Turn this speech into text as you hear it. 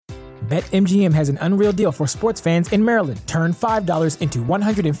BetMGM has an unreal deal for sports fans in Maryland. Turn $5 into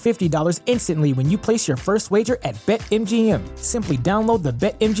 $150 instantly when you place your first wager at BetMGM. Simply download the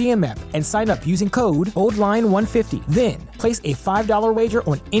BetMGM app and sign up using code OldLine150. Then, place a $5 wager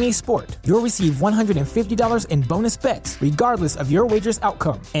on any sport. You'll receive $150 in bonus bets, regardless of your wager's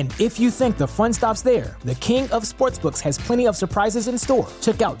outcome. And if you think the fun stops there, the King of Sportsbooks has plenty of surprises in store.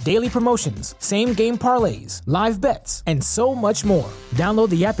 Check out daily promotions, same-game parlays, live bets, and so much more. Download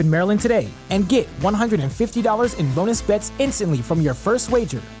the app in Maryland today and get $150 in bonus bets instantly from your first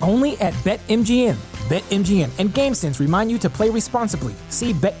wager. Only at BetMGM. BetMGM and GameSense remind you to play responsibly.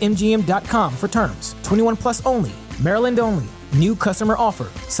 See BetMGM.com for terms. 21 plus only. Maryland only. New customer offer.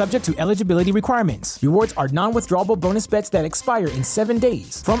 Subject to eligibility requirements. Rewards are non-withdrawable bonus bets that expire in 7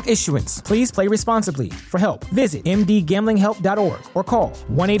 days. From issuance, please play responsibly. For help, visit mdgamblinghelp.org or call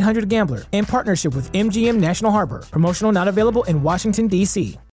 1-800-GAMBLER in partnership with MGM National Harbor. Promotional not available in Washington,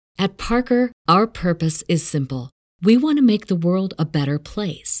 D.C. At Parker, our purpose is simple. We want to make the world a better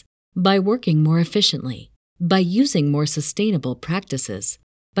place. By working more efficiently, by using more sustainable practices,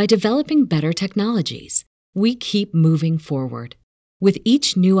 by developing better technologies, we keep moving forward. With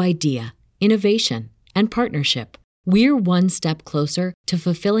each new idea, innovation, and partnership, we're one step closer to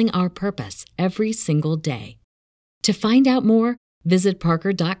fulfilling our purpose every single day. To find out more, visit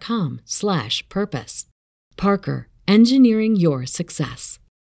parker.com/purpose. Parker, engineering your success.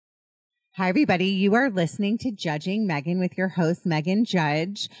 Hi, everybody. You are listening to Judging Megan with your host, Megan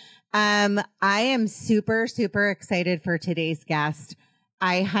Judge. I am super, super excited for today's guest.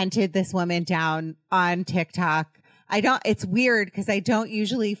 I hunted this woman down on TikTok. It's weird because I don't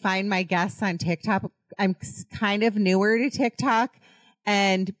usually find my guests on TikTok. I'm kind of newer to TikTok.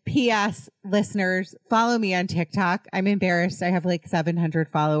 And P.S. listeners, follow me on TikTok. I'm embarrassed. I have like 700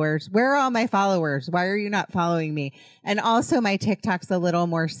 followers. Where are all my followers? Why are you not following me? And also my TikTok's a little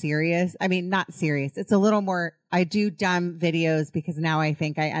more serious. I mean, not serious. It's a little more, I do dumb videos because now I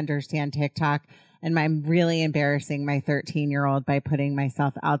think I understand TikTok. And I'm really embarrassing my 13-year-old by putting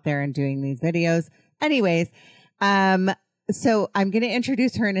myself out there and doing these videos. Anyways, so I'm going to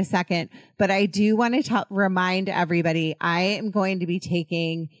introduce her in a second, but I do want to remind everybody I am going to be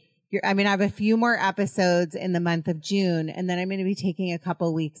taking I have a few more episodes in the month of June, and then I'm going to be taking a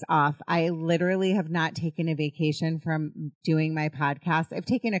couple weeks off. I literally have not taken a vacation from doing my podcast. I've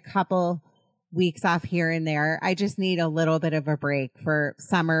taken a couple weeks off here and there. I just need a little bit of a break. For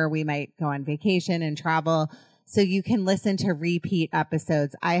summer, we might go on vacation and travel. So you can listen to repeat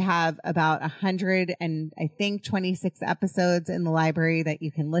episodes. I have about 26 episodes in the library that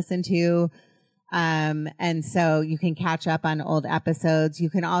you can listen to. And so you can catch up on old episodes. You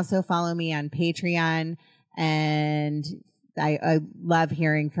can also follow me on Patreon, and I love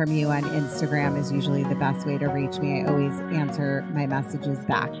hearing from you on Instagram is usually the best way to reach me. I always answer my messages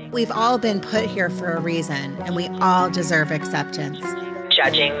back. We've all been put here for a reason, and we all deserve acceptance.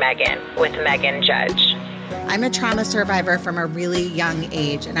 Judging Megan with Megan Judge. I'm a trauma survivor from a really young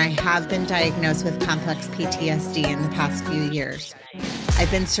age, and I have been diagnosed with complex PTSD in the past few years.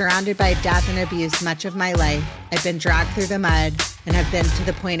 I've been surrounded by death and abuse much of my life. I've been dragged through the mud and have been to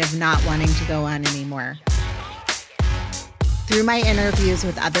the point of not wanting to go on anymore. Through my interviews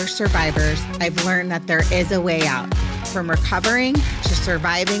with other survivors, I've learned that there is a way out. From recovering to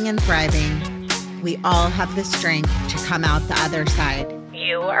surviving and thriving, we all have the strength to come out the other side.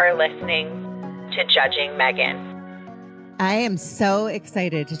 You are listening to Judging Megan. I am so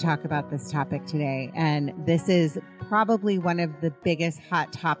excited to talk about this topic today, and this is probably one of the biggest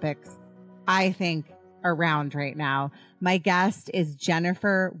hot topics I think around right now. My guest is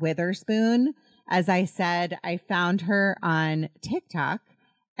Jennifer Witherspoon. As I said, I found her on TikTok,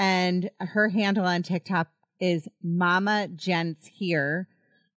 and her handle on TikTok is Mama Gents Here.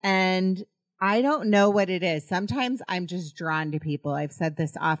 And I don't know what it is. Sometimes I'm just drawn to people. I've said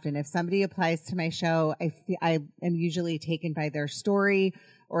this often. If somebody applies to my show, I am usually taken by their story.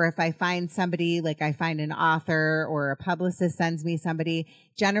 Or if I find somebody, like I find an author or a publicist sends me somebody,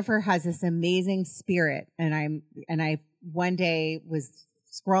 Jennifer has this amazing spirit. And I one day was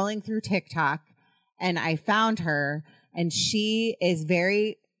scrolling through TikTok and I found her, and she is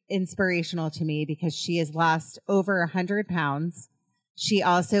very inspirational to me because she has lost over 100 pounds. She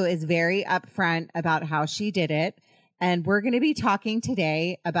also is very upfront about how she did it. And we're going to be talking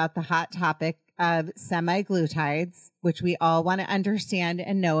today about the hot topic of semaglutides, which we all want to understand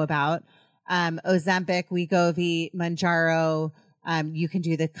and know about. Ozempic, Wegovy, Mounjaro. You can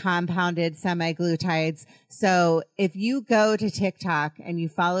do the compounded semaglutides. So if you go to TikTok and you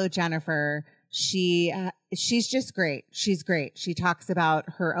follow Jennifer, she's just great. She's great. She talks about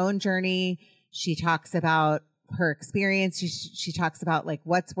her own journey. She talks about her experience. She talks about like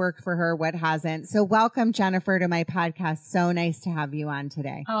what's worked for her, what hasn't. So welcome, Jennifer, to my podcast. So nice to have you on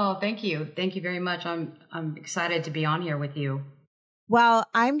today. Oh, thank you. Thank you very much. I'm excited to be on here with you. Well,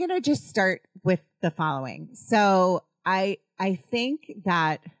 I'm going to just start with the following. So I think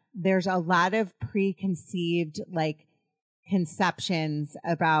that there's a lot of preconceived like conceptions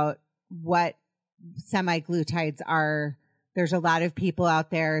about what semaglutides are. There's a lot of people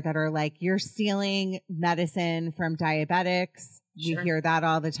out there that are like, you're stealing medicine from diabetics. You Sure. hear that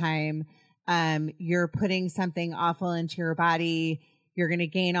all the time. You're putting something awful into your body. You're going to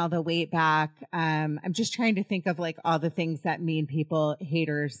gain all the weight back. I'm just trying to think of like all the things that mean people,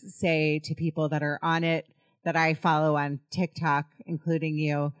 haters say to people that are on it, that I follow on TikTok, including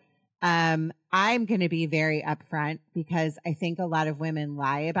you. I'm going to be very upfront because I think a lot of women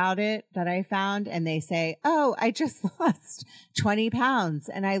lie about it that I found, and they say, oh, I just lost 20 pounds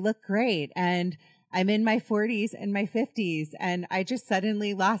and I look great. And I'm in my 40s and my 50s and I just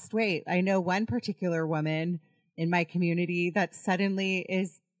suddenly lost weight. I know one particular woman in my community that suddenly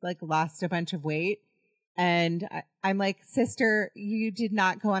is like lost a bunch of weight. And I'm like, sister, you did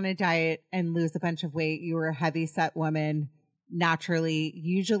not go on a diet and lose a bunch of weight. You were a heavy set woman. Naturally,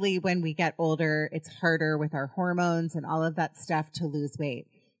 usually when we get older, it's harder with our hormones and all of that stuff to lose weight.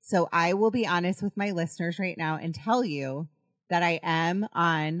 So I will be honest with my listeners right now and tell you that I am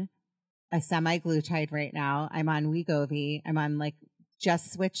on a semaglutide right now. I'm on Wegovy. I'm on like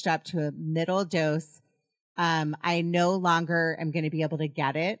just switched up to a middle dose. I no longer am going to be able to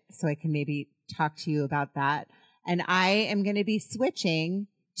get it. So I can maybe talk to you about that. And I am going to be switching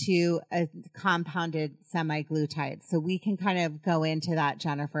to a compounded semaglutide. So we can kind of go into that,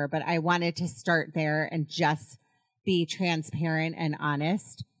 Jennifer, but I wanted to start there and just be transparent and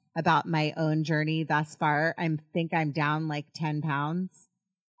honest about my own journey thus far. I think I'm down like 10 pounds.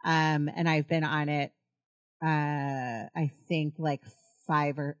 And I've been on it, I think like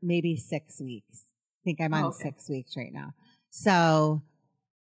 5 or maybe 6 weeks. I think I'm on 6 weeks right now. So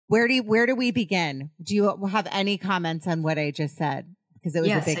where do we begin? Do you have any comments on what I just said? Because it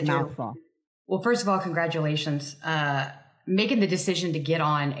was a big mouthful. Well, first of all, congratulations. Making the decision to get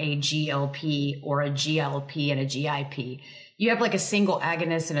on a GLP or a GLP and a GIP. You have like a single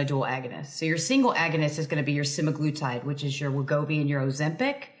agonist and a dual agonist. So your single agonist is going to be your semaglutide, which is your Wegovy and your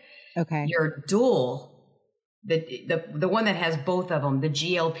Ozempic. Okay. Your dual, the one that has both of them, the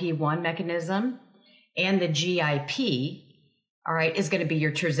GLP-1 mechanism and the GIP, all right, is going to be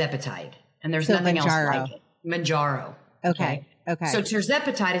your tirzepatide. And there's nothing else like it. Mounjaro. Okay. So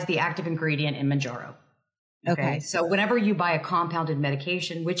tirzepatide is the active ingredient in Mounjaro. Okay. So whenever you buy a compounded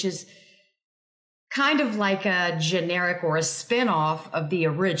medication, which is kind of like a generic or a spin-off of the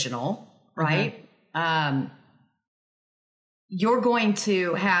original, right? You're going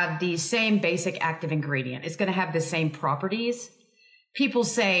to have the same basic active ingredient. It's going to have the same properties. People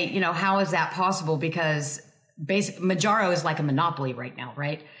say, you know, how is that possible? Because Mounjaro is like a monopoly right now,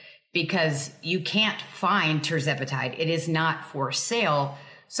 right? Because you can't find tirzepatide. It is not for sale.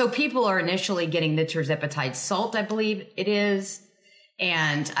 So people are initially getting the tirzepatide salt, I believe it is.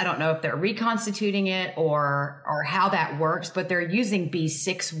 And I don't know if they're reconstituting it or how that works, but they're using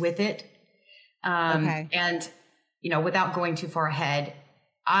B6 with it. And, you know, without going too far ahead,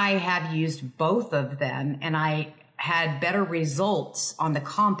 I have used both of them and I had better results on the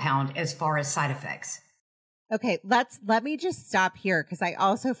compound as far as side effects. Okay, let me just stop here because I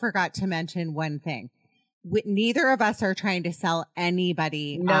also forgot to mention one thing. Neither of us are trying to sell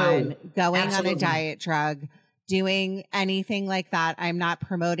anybody on going on a diet drug, doing anything like that. I'm not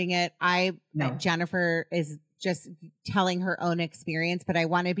promoting it. Jennifer is just telling her own experience, but I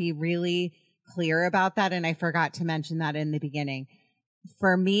want to be really clear about that. And I forgot to mention that in the beginning.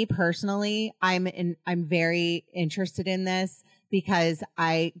 For me personally, I'm very interested in this because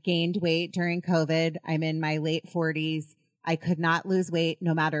I gained weight during COVID. I'm in my late 40s. I could not lose weight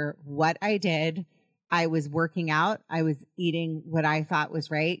no matter what I did. I was working out. I was eating what I thought was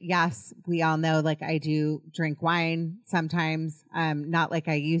right. Yes, we all know, like I do drink wine sometimes, not like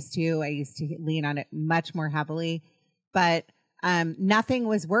I used to. I used to lean on it much more heavily, but nothing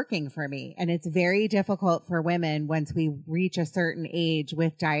was working for me. And it's very difficult for women once we reach a certain age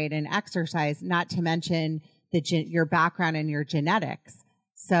with diet and exercise, not to mention your background and your genetics.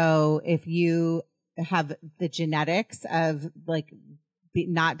 So if you have the genetics of like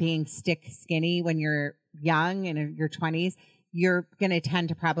not being stick skinny when you're young and in your 20s, you're going to tend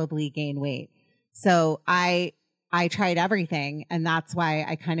to probably gain weight. So I tried everything, and that's why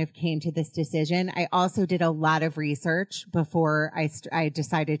I kind of came to this decision. I also did a lot of research before I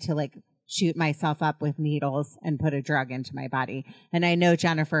decided to like shoot myself up with needles and put a drug into my body. And I know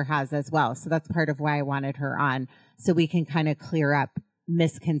Jennifer has as well. So that's part of why I wanted her on, so we can kind of clear up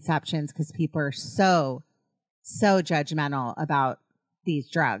misconceptions, because people are so judgmental about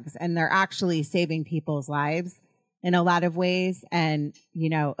these drugs, and they're actually saving people's lives in a lot of ways. And, you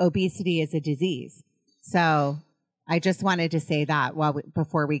know, obesity is a disease. So I just wanted to say that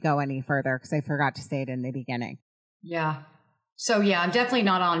before we go any further, because I forgot to say it in the beginning. Yeah. So, yeah, I'm definitely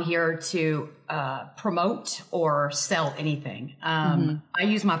not on here to promote or sell anything. I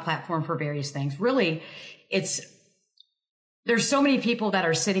use my platform for various things. Really, there's so many people that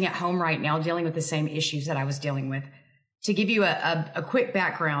are sitting at home right now dealing with the same issues that I was dealing with. To give you a quick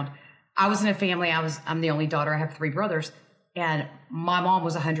background, I was in a family. I'm the only daughter. I have 3 brothers, and my mom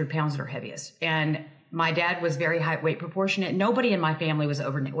was 100 pounds at her heaviest. And my dad was very height weight proportionate. Nobody in my family was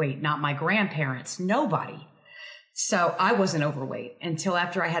overweight, not my grandparents, nobody. So I wasn't overweight until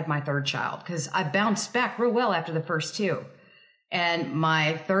after I had my 3rd child, because I bounced back real well after the first 2. And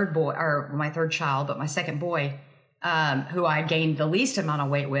my 3rd child, but my 2nd boy, who I gained the least amount of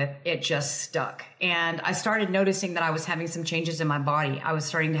weight with, it just stuck. And I started noticing that I was having some changes in my body. I was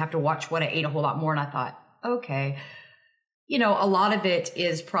starting to have to watch what I ate a whole lot more. And I thought, okay, you know, a lot of it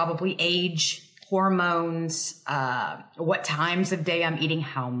is probably age, hormones, what times of day I'm eating,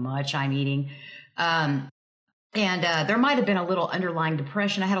 how much I'm eating. And there might have been a little underlying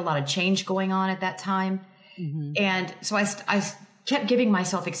depression. I had a lot of change going on at that time. And so I kept giving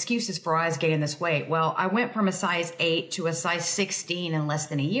myself excuses for why I was gaining this weight. Well, I went from a size 8 to a size 16 in less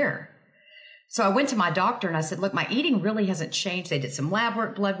than a year. So I went to my doctor and I said, look, my eating really hasn't changed. They did some lab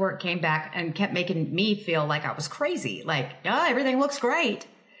work, blood work, came back and kept making me feel like I was crazy. Like, yeah, everything looks great.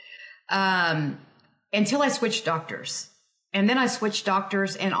 Until I switched doctors. And then I switched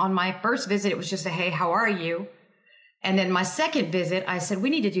doctors. And on my first visit, it was just a, hey, how are you? And then my second visit, I said, we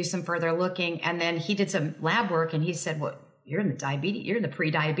need to do some further looking. And then he did some lab work and he said, well, you're in the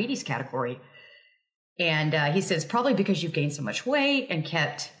pre-diabetes category. And he says, probably because you've gained so much weight and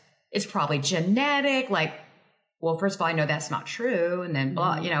it's probably genetic. Like, well, first of all, I know that's not true. And then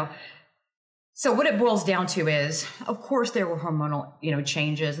blah, you know. So what it boils down to is, of course, there were hormonal,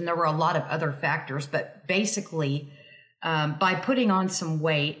 changes, and there were a lot of other factors. But basically, by putting on some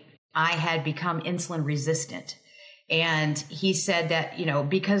weight, I had become insulin resistant. And he said that,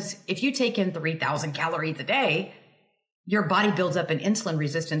 because if you take in 3,000 calories a day, your body builds up an insulin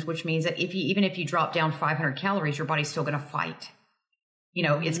resistance, which means that even if you drop down 500 calories, your body's still going to fight.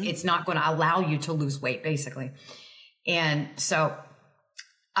 It's not going to allow you to lose weight, basically. And so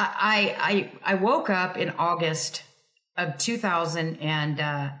I woke up in August of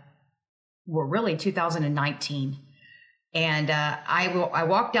 2019. And I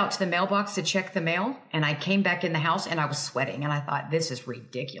walked out to the mailbox to check the mail, and I came back in the house and I was sweating, and I thought, this is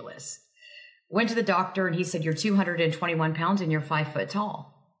ridiculous. Went to the doctor and he said, you're 221 pounds and you're 5 foot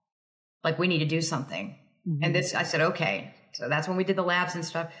tall. Like, we need to do something. And I said, okay. So that's when we did the labs and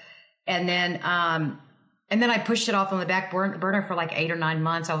stuff. And then I pushed it off on the back burner for like 8 or 9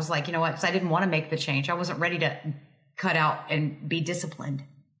 months. I was like, you know what? 'Cause I didn't want to make the change. I wasn't ready to cut out and be disciplined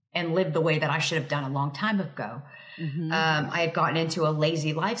and live the way that I should have done a long time ago. I had gotten into a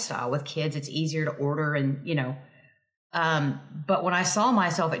lazy lifestyle with kids. It's easier to order and, but when I saw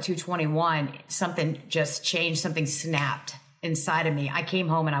myself at 221, something just changed. Something snapped inside of me. I came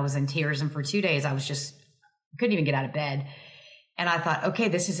home and I was in tears. And for 2 days, I was couldn't even get out of bed. And I thought, okay,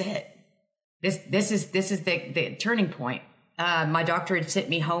 this is it. This is the turning point. My doctor had sent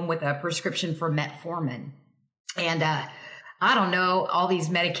me home with a prescription for metformin. And, I don't know, all these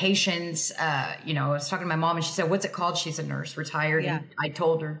medications, I was talking to my mom and she said, what's it called? She's a nurse, retired. Yeah. And I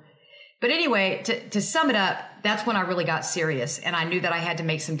told her. But anyway, to sum it up, that's when I really got serious. And I knew that I had to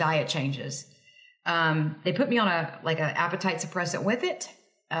make some diet changes. They put me on an appetite suppressant with it,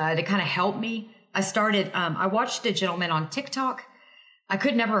 to kind of help me. I watched a gentleman on TikTok. I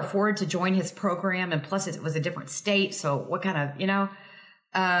could never afford to join his program. And plus it was a different state. So what kind of,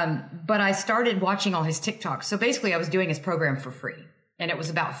 but I started watching all his TikToks. So basically I was doing his program for free, and it was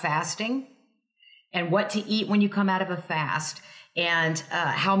about fasting and what to eat when you come out of a fast, and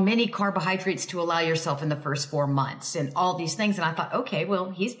how many carbohydrates to allow yourself in the first 4 months and all these things. And I thought, okay,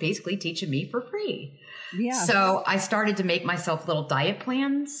 well, he's basically teaching me for free. Yeah. So I started to make myself little diet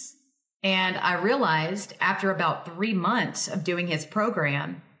plans. And I realized after about 3 months of doing his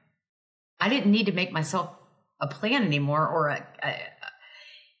program, I didn't need to make myself a plan anymore, or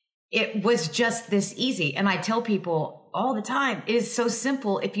it was just this easy. And I tell people all the time, it is so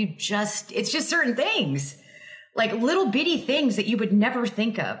simple. It's just certain things, like little bitty things that you would never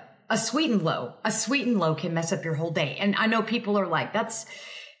think of. A sweetened low can mess up your whole day. And I know people are like,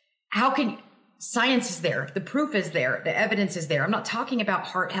 science is there. The proof is there. The evidence is there. I'm not talking about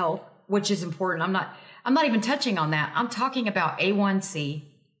heart health, which is important. I'm not even touching on that. I'm talking about A1C.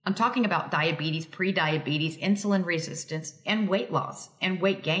 I'm talking about diabetes, pre-diabetes, insulin resistance, and weight loss and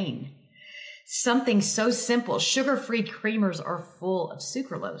weight gain. Something so simple. Sugar-free creamers are full of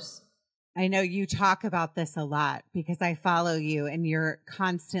sucralose. I know you talk about this a lot because I follow you and you're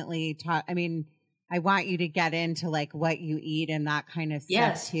constantly I want you to get into like what you eat and that kind of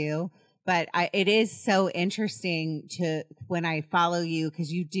stuff too. But it is so interesting when I follow you,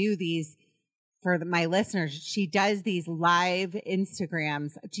 because you do these, for my listeners, she does these live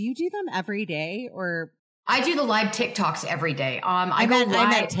Instagrams. Do you do them every day or? I do the live TikToks every day. I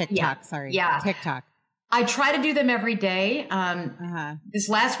meant TikTok. Yeah. Sorry. Yeah. TikTok. I try to do them every day. This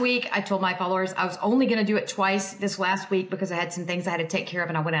last week, I told my followers I was only going to do it twice this last week because I had some things I had to take care of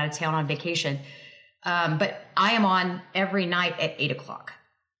and I went out of town on vacation. But I am on every night at 8:00.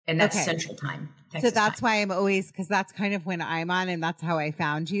 And that's Central Time. Texas so that's time. why I'm always, because that's kind of when I'm on and that's how I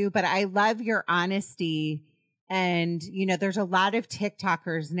found you. But I love your honesty. And, there's a lot of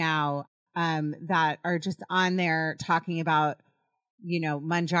TikTokers now that are just on there talking about,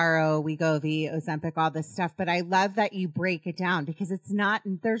 Mounjaro, Wegovy, Ozempic, all this stuff. But I love that you break it down because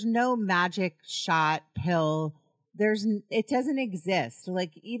there's no magic shot pill. It doesn't exist.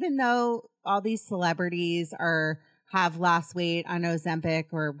 Like, even though all these celebrities have lost weight on Ozempic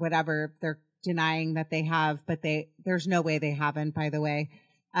or whatever, they're denying that they have, but there's no way they haven't, by the way.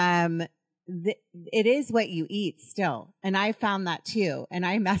 It is what you eat still. And I found that too. And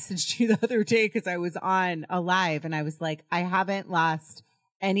I messaged you the other day because I was on a live and I was like, I haven't lost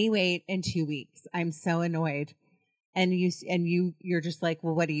any weight in 2 weeks. I'm so annoyed. And you're just like,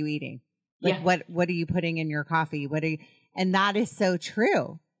 well, what are you eating? Like, what are you putting in your coffee? And that is so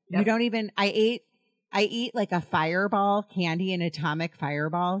true. Yep. You don't even, I eat like a Fireball candy, an atomic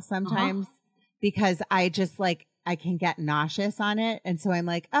Fireball sometimes because I just I can get nauseous on it. And so I'm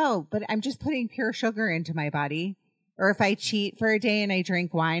like, oh, but I'm just putting pure sugar into my body. Or if I cheat for a day and I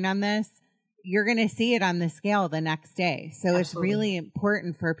drink wine on this, you're going to see it on the scale the next day. So It's really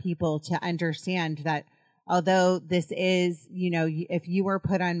important for people to understand that although this is, if you were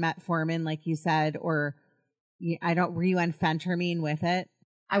put on metformin, like you said, or were you on phentermine with it?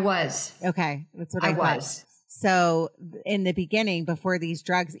 I was. Okay. That's what I was. So in the beginning, before these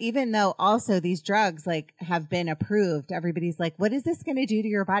drugs, even though also these drugs have been approved, everybody's like, what is this going to do to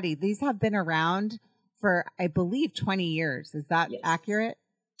your body? These have been around for, I believe, 20 years. Is that accurate?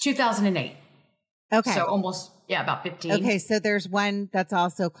 2008. Okay. So almost, about 15. Okay. So there's one that's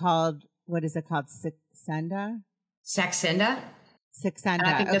also called, what is it called? Saxenda? Saxenda. And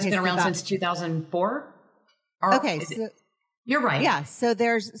I think that's been around since 2004. You're right. Yeah. So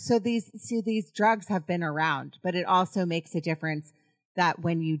these drugs have been around, but it also makes a difference that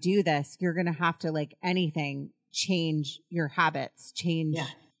when you do this, you're going to have to change your habits,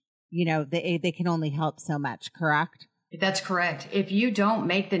 they can only help so much. Correct? That's correct. If you don't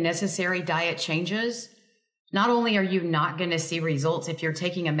make the necessary diet changes, not only are you not going to see results if you're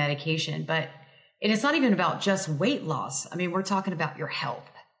taking a medication, but it's not even about just weight loss. I mean, we're talking about your health.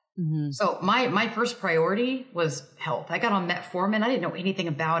 Mm-hmm. So my first priority was health. I got on metformin. I didn't know anything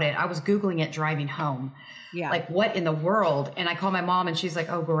about it. I was Googling it driving home. Yeah. Like, what in the world? And I called my mom and she's like,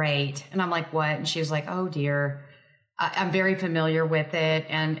 oh, great. And I'm like, what? And she was like, oh dear, I'm very familiar with it.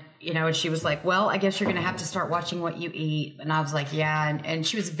 And, and she was like, well, I guess you're going to have to start watching what you eat. And I was like, yeah. And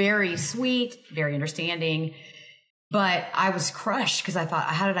she was very sweet, very understanding. But I was crushed because I thought,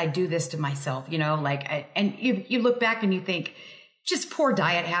 how did I do this to myself? And you look back and you think, just poor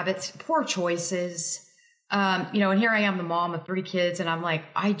diet habits, poor choices. And here I am, the mom of 3 kids. And I'm like,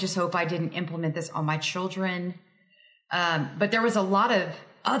 I just hope I didn't implement this on my children. But there was a lot of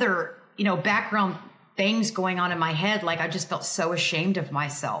other, background things going on in my head. Like, I just felt so ashamed of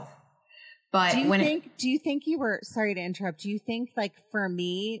myself. But do you think you were, sorry to interrupt. Do you think for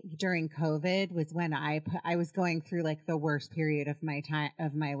me during COVID was when I was going through the worst period of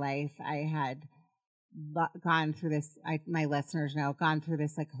my life. I had gone through this, my listeners know, gone through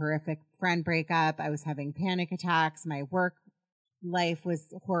this horrific friend breakup. I was having panic attacks. My work life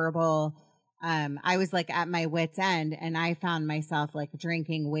was horrible. I was at my wit's end and I found myself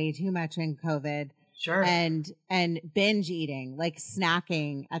drinking way too much in COVID. Sure. And binge eating,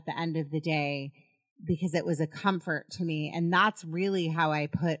 snacking at the end of the day because it was a comfort to me. And that's really how I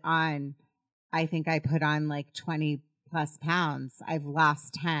put on 20 plus pounds. I've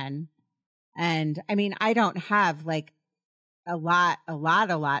lost 10. And I mean, I don't have a lot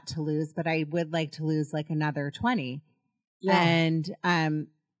to lose, but I would like to lose another 20. Yeah.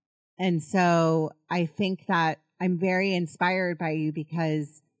 And so I think that I'm very inspired by you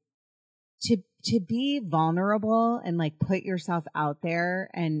because to be vulnerable and like put yourself out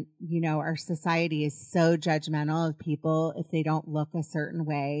there. And, you know, our society is so judgmental of people if they don't look a certain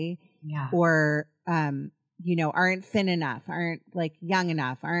way or, you know, aren't thin enough, aren't like young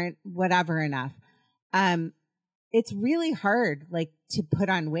enough, aren't whatever enough. It's really hard, like to put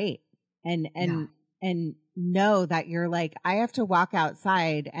on weight and know that you're like, I have to walk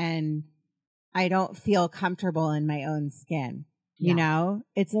outside and I don't feel comfortable in my own skin. You know,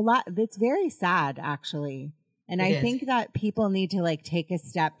 it's a lot. It's very sad, actually. And I think that people need to like take a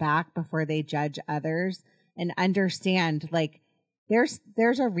step back before they judge others and understand like there's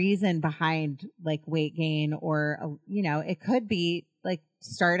a reason behind like weight gain or, you know, it could be like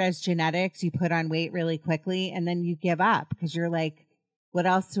start as genetics. You put on weight really quickly and then you give up because you're like, what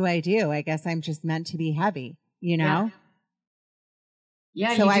else do? I guess I'm just meant to be heavy, you know?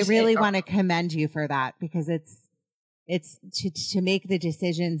 Yeah. So I really want to commend you for that because it's to make the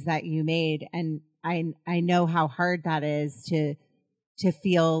decisions that you made. And I know how hard that is to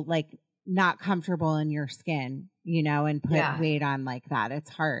feel like not comfortable in your skin, you know, and put weight on like that. It's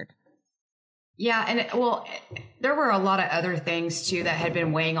hard. Yeah. And there were a lot of other things too that had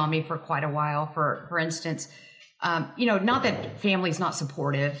been weighing on me for quite a while. For instance, you know, not that family's not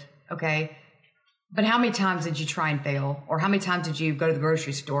supportive. Okay. But how many times did you try and fail? Or how many times did you go to the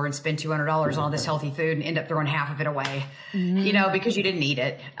grocery store and spend $200 on all this healthy food and end up throwing half of it away, you know, because you didn't eat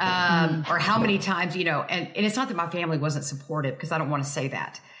it? Or how many times, you know, and it's not that my family wasn't supportive because I don't want to say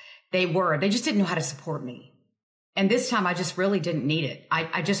that. They just didn't know how to support me. And this time I just really didn't need it.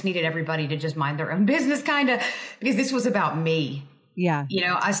 I just needed everybody to just mind their own business kind of, because this was about me. Yeah. You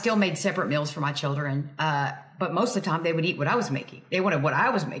know, I still made separate meals for my children. But most of the time they would eat what I was making. They wanted what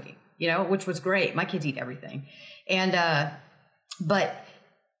I was making. You know, which was great. My kids eat everything. And, but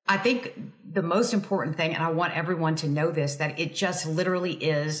I think the most important thing, and I want everyone to know this, that it just literally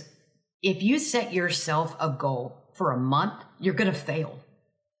is, if you set yourself a goal for a month, you're going to fail.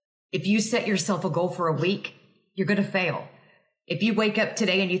 If you set yourself a goal for a week, you're going to fail. If you wake up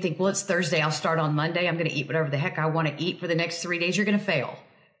today and you think, well, it's Thursday, I'll start on Monday, I'm going to eat whatever the heck I want to eat for the next 3 days, you're going to fail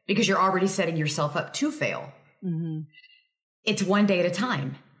because you're already setting yourself up to fail. Mm-hmm. It's one day at a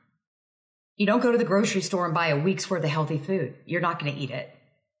time. You don't go to the grocery store and buy a week's worth of healthy food. You're not going to eat it.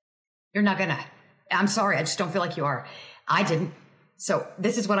 You're not going to. I'm sorry. I just don't feel like you are. I didn't. So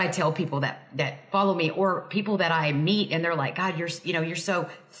this is what I tell people that follow me or people that I meet and they're like, God, you're so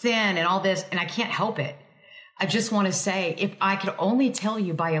thin and all this. And I can't help it. I just want to say, if I could only tell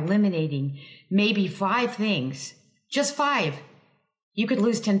you by eliminating maybe 5 things, just 5, you could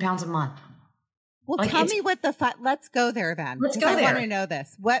lose 10 pounds a month. Well, like tell me what let's go there then. Let's go there. I want to know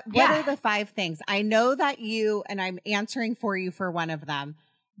this. What are the 5 things? I know that you, and I'm answering for you for one of them.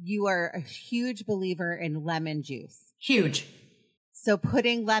 You are a huge believer in lemon juice. Huge. So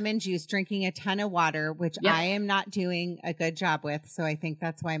putting lemon juice, drinking a ton of water, which I am not doing a good job with. So I think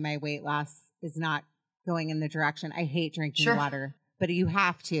that's why my weight loss is not going in the direction. I hate drinking water, but you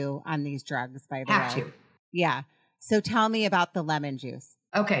have to on these drugs, by the way. Have to. Yeah. So tell me about the lemon juice.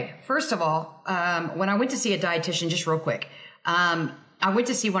 Okay. First of all, when I went to see a dietitian, just real quick, I went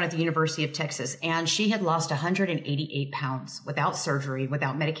to see one at the University of Texas and she had lost 188 pounds without surgery,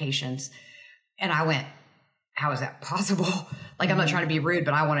 without medications. And I went, how is that possible? Like, I'm not trying to be rude,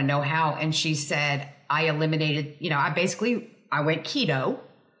 but I want to know how. And she said, I eliminated, I went keto,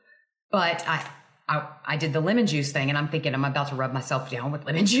 but I did the lemon juice thing and I'm thinking I'm about to rub myself down with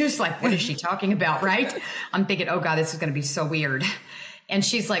lemon juice. Like, what is she talking about? Right. I'm thinking, oh God, this is going to be so weird. And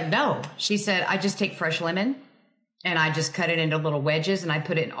she's like, no, she said, I just take fresh lemon and I just cut it into little wedges and I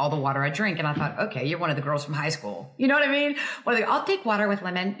put it in all the water I drink. And I thought, okay, you're one of the girls from high school. You know what I mean? I'll take water with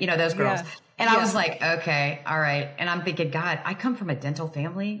lemon, those girls. Yeah. And I was like, okay, all right. And I'm thinking, God, I come from a dental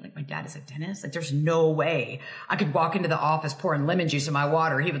family. Like, my dad is a dentist. Like, there's no way I could walk into the office pouring lemon juice in my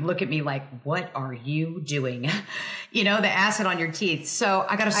water. He would look at me like, what are you doing? The acid on your teeth. So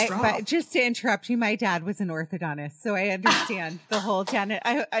I got a straw. But just to interrupt you, my dad was an orthodontist. So I understand the whole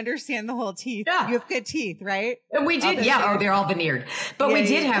I understand the whole teeth. Yeah. You have good teeth, right? And we did. Yeah. They're all veneered. But we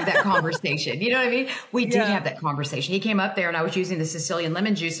did have that conversation. You know what I mean? We did have that conversation. He came up there and I was using the Sicilian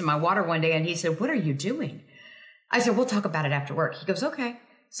lemon juice in my water one day and he said, what are you doing? I said, we'll talk about it after work. He goes, okay.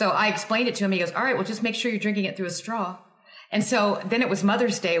 So I explained it to him. He goes, all right, well, just make sure you're drinking it through a straw. And so then it was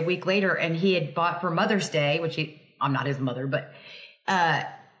Mother's Day a week later and he had bought for Mother's Day, I'm not his mother, but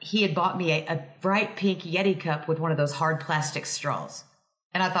he had bought me a bright pink Yeti cup with one of those hard plastic straws.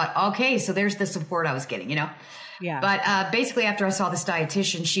 And I thought, okay, so there's the support I was getting, Yeah. But basically after I saw this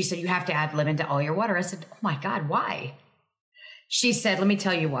dietitian, she said, you have to add lemon to all your water. I said, oh my God, why? She said, let me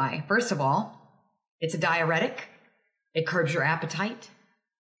tell you why. First of all, it's a diuretic. It curbs your appetite.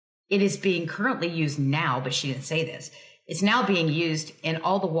 It is being currently used now, but she didn't say this. It's now being used in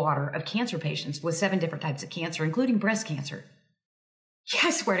all the water of cancer patients with 7 different types of cancer, including breast cancer. Yeah,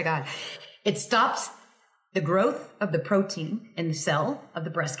 I swear to God. It stops the growth of the protein in the cell of the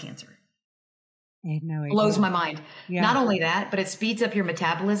breast cancer. I had no idea. Blows my mind. Yeah. Not only that, but it speeds up your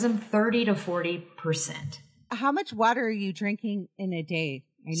metabolism 30 to 40%. How much water are you drinking in a day?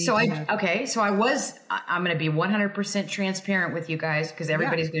 I'm going to be 100% transparent with you guys because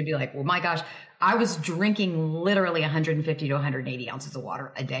everybody's going to be like, well, my gosh, I was drinking literally 150 to 180 ounces of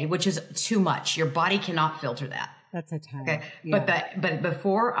water a day, which is too much. Your body cannot filter that. That's a ton. Okay. Yeah. But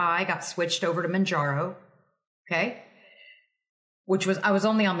before I got switched over to Mounjaro, okay, I was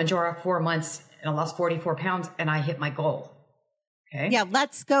only on Mounjaro 4 months and I lost 44 pounds and I hit my goal. Okay. Yeah,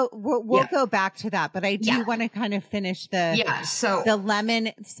 let's go. We'll go back to that, but I do want to kind of finish the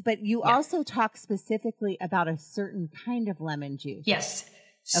lemon. But you also talk specifically about a certain kind of lemon juice. Yes.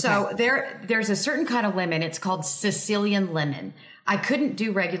 So there's a certain kind of lemon. It's called Sicilian lemon. I couldn't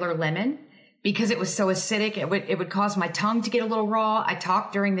do regular lemon because it was so acidic. It would cause my tongue to get a little raw. I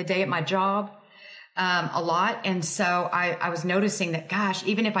talked during the day at my job a lot, and so I was noticing that, gosh,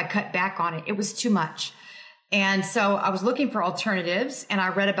 even if I cut back on it, it was too much. And so I was looking for alternatives and I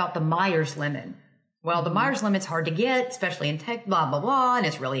read about the Myers lemon. Well, the Myers lemon's hard to get, especially in tech, blah, blah, blah. And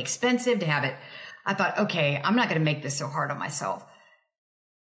it's really expensive to have it. I thought, okay, I'm not going to make this so hard on myself.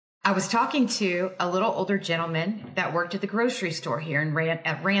 I was talking to a little older gentleman that worked at the grocery store here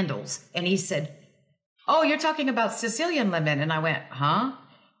at Randall's. And he said, oh, you're talking about Sicilian lemon. And I went, huh?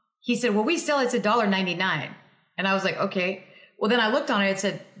 He said, well, we sell it's $1.99. And I was like, okay. Well, then I looked on it. It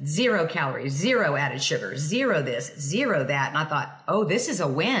said 0 calories, 0 added sugar, 0 this, 0 that. And I thought, oh, this is a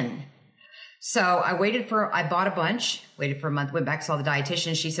win. So I bought a bunch, waited for a month, went back, saw the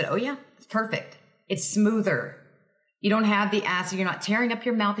dietitian. She said, oh, yeah, it's perfect. It's smoother. You don't have the acid. You're not tearing up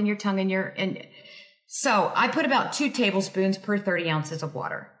your mouth and your tongue and so I put about 2 tablespoons per 30 ounces of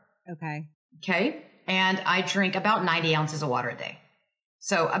water. Okay. Okay. And I drink about 90 ounces of water a day.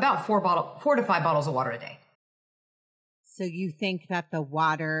 So about 4 to 5 bottles of water a day. So you think that the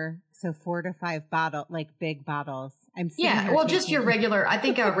water, 4 to 5 bottles, like big bottles. Just your regular, I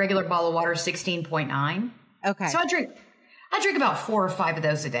think a regular bottle of water is 16.9. Okay. So I drink about 4 or 5 of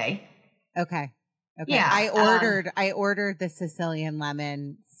those a day. Okay. Yeah. I ordered the Sicilian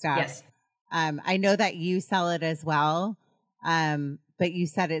lemon stuff. Yes. I know that you sell it as well. But you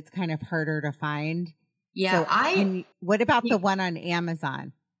said it's kind of harder to find. Yeah. So what about the one on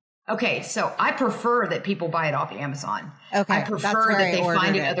Amazon? Okay, so I prefer that people buy it off Amazon. Okay, I prefer that they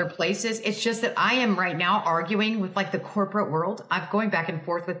find it other places. It's just that I am right now arguing with like the corporate world. I'm going back and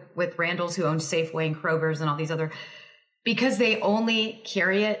forth with Randall's, who owns Safeway and Kroger's and all these other, because they only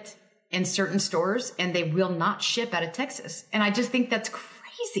carry it in certain stores and they will not ship out of Texas. And I just think that's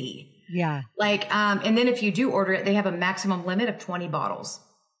crazy. Yeah. Like, and then if you do order it, they have a maximum limit of 20 bottles.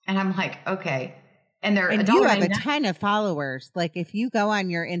 And I'm like, okay. And you have a ton of followers. Like if you go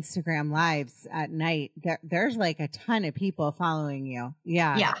on your Instagram lives at night, there's like a ton of people following you.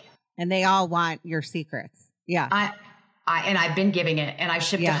 Yeah. Yeah. And they all want your secrets. Yeah. I've been giving it, and I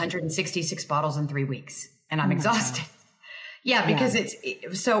shipped 166 bottles in 3 weeks, and I'm exhausted. Yeah. Because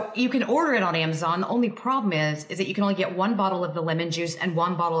so you can order it on Amazon. The only problem is that you can only get 1 bottle of the lemon juice and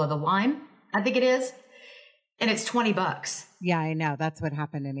 1 bottle of the lime, I think it is. And it's $20. Yeah, I know. That's what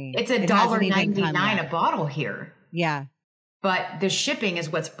happened to me. It's $1.99 a bottle here. Yeah. But the shipping is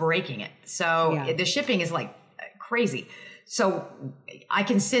what's breaking it. So the shipping is like crazy. So I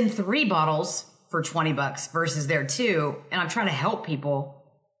can send 3 bottles for $20 versus there 2. And I'm trying to help people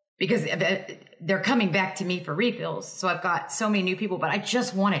because they're coming back to me for refills. So I've got so many new people, but I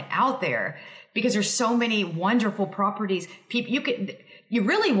just want it out there because there's so many wonderful properties. You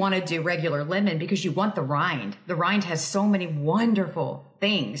really want to do regular lemon because you want the rind. The rind has so many wonderful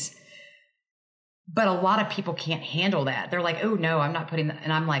things, but a lot of people can't handle that. They're like, oh no, I'm not putting that.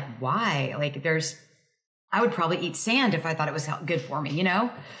 And I'm like, why? Like I would probably eat sand if I thought it was good for me, you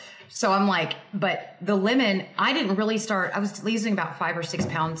know? So I'm like, but the lemon, I didn't really start. I was losing about 5 or 6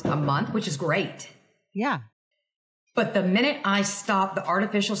 pounds a month, which is great. Yeah. But the minute I stopped the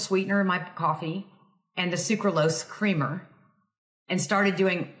artificial sweetener in my coffee and the sucralose creamer, and started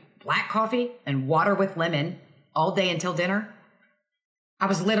doing black coffee and water with lemon all day until dinner, I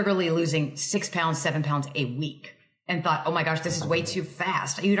was literally losing 6 pounds, 7 pounds a week and thought, oh my gosh, this is way too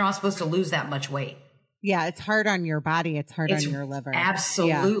fast. You're not supposed to lose that much weight. Yeah, it's hard on your body. It's hard on your liver.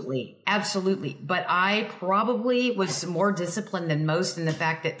 Absolutely. Yeah. Absolutely. But I probably was more disciplined than most in the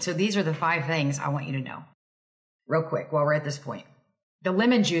fact that, so these are the 5 things I want you to know real quick while we're at this point. The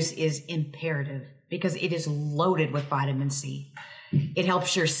lemon juice is imperative because it is loaded with vitamin C. It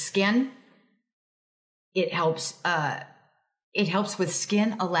helps your skin. It helps with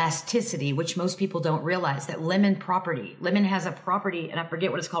skin elasticity, which most people don't realize. That lemon has a property, and I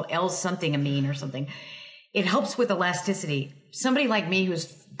forget what it's called, L something amine or something. It helps with elasticity. Somebody like me who's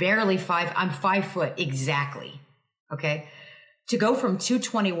barely I'm 5 foot exactly. Okay. To go from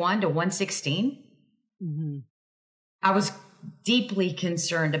 221 to 116, I was deeply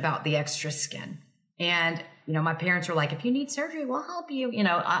concerned about the extra skin. And, my parents were like, if you need surgery, we'll help you.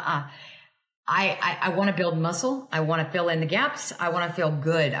 I want to build muscle. I want to fill in the gaps. I want to feel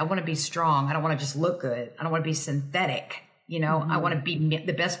good. I want to be strong. I don't want to just look good. I don't want to be synthetic. I want to be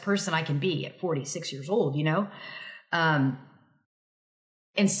the best person I can be at 46 years old, And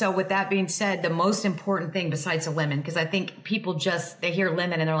so with that being said, the most important thing besides a lemon, because I think people they hear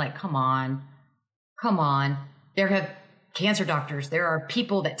lemon and they're like, come on. There have cancer doctors. There are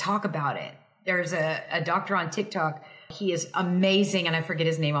people that talk about it. There's a doctor on TikTok. He is amazing. And I forget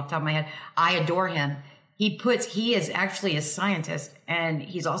his name off the top of my head. I adore him. He is actually a scientist, and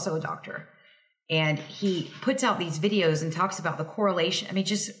he's also a doctor. And he puts out these videos and talks about the correlation. I mean,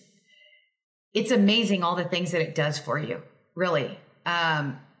 it's amazing all the things that it does for you, really.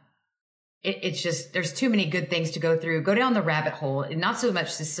 It's just, there's too many good things to go through. Go down the rabbit hole, and not so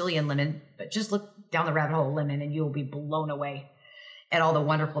much Sicilian lemon, but just look down the rabbit hole of lemon and you'll be blown away at all the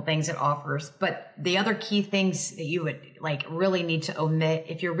wonderful things it offers. But the other key things that you would really need to omit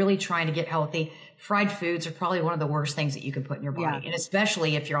if you're really trying to get healthy, fried foods are probably one of the worst things that you can put in your body. And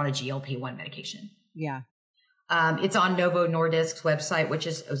especially if you're on a GLP-1 medication. Yeah. It's on Novo Nordisk's website, which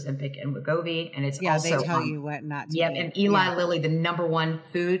is Ozempic and Wegovy. And it's also they tell you what not to eat. And Eli Lilly, the number one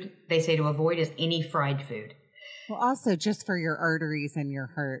food they say to avoid is any fried food. Well, also just for your arteries and your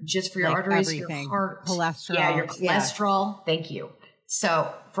heart. Just for your arteries, everything. Your heart. Cholesterol. Yeah, your cholesterol. Yeah. Thank you.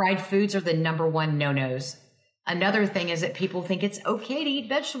 So fried foods are the number one no-nos. Another thing is that people think it's okay to eat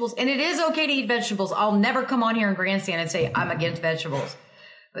vegetables. And it is okay to eat vegetables. I'll never come on here and grandstand and say I'm against vegetables.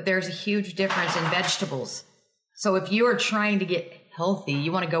 But there's a huge difference in vegetables. So if you are trying to get healthy,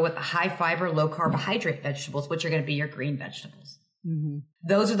 you want to go with the high fiber, low carbohydrate vegetables, which are going to be your green vegetables.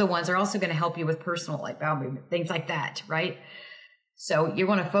 Those are the ones that are also going to help you with personal bowel movement, things like that, right? So you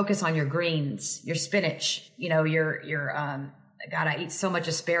want to focus on your greens, your spinach, God, I eat so much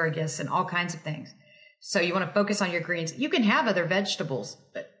asparagus and all kinds of things. So you want to focus on your greens. You can have other vegetables,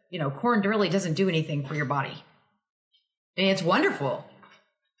 but corn really doesn't do anything for your body. And it's wonderful,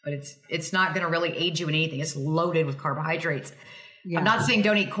 but it's not going to really aid you in anything. It's loaded with carbohydrates. Yeah. I'm not saying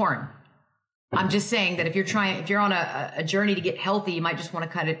don't eat corn. I'm just saying that if you're on a journey to get healthy, you might just want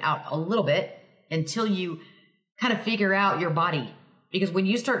to cut it out a little bit until you kind of figure out your body. Because when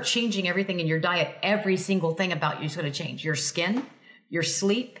you start changing everything in your diet, every single thing about you is going to change. Your skin, your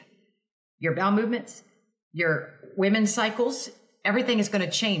sleep, your bowel movements, your women's cycles, everything is going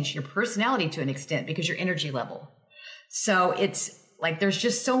to change. Your personality to an extent because your energy level. So it's there's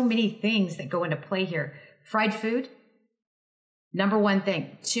just so many things that go into play here. Fried food, number one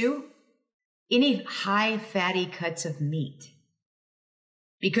thing. 2, any high fatty cuts of meat.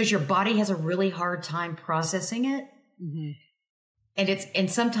 Because your body has a really hard time processing it. And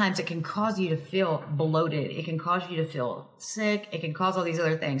sometimes it can cause you to feel bloated. It can cause you to feel sick. It can cause all these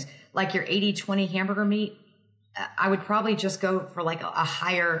other things. Like your 80-20 hamburger meat, I would probably just go for a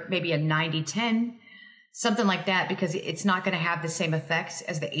higher, maybe a 90-10, something like that, because it's not going to have the same effects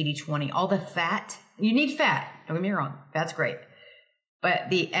as the 80-20. All the fat, you need fat. Don't get me wrong. That's great. But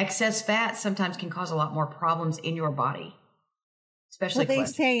the excess fat sometimes can cause a lot more problems in your body. Especially they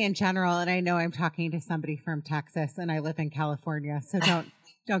say in general, and I know I'm talking to somebody from Texas and I live in California, so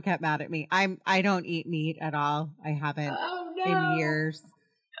don't get mad at me. I don't eat meat at all. I haven't in years,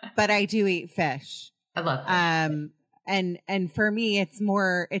 but I do eat fish. I love fish. And for me, it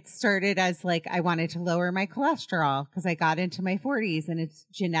started as I wanted to lower my cholesterol because I got into my 40s, and it's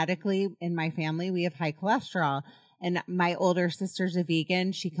genetically in my family, we have high cholesterol. And my older sister's a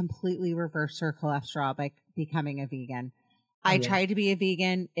vegan. She completely reversed her cholesterol by becoming a vegan. I tried to be a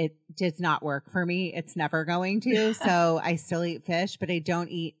vegan. It does not work for me. It's never going to. So I still eat fish, but I don't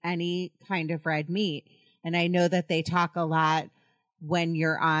eat any kind of red meat. And I know that they talk a lot when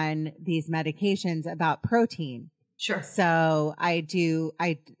you're on these medications about protein. Sure. So I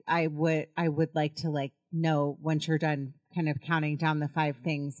would like to know once you're done kind of counting down the 5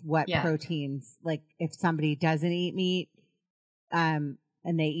 things, what proteins, if somebody doesn't eat meat,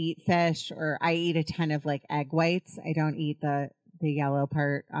 and they eat fish, or I eat a ton of egg whites. I don't eat the yellow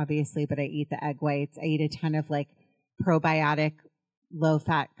part, obviously, but I eat the egg whites. I eat a ton of probiotic, low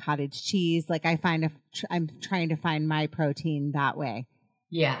fat cottage cheese. I'm trying to find my protein that way.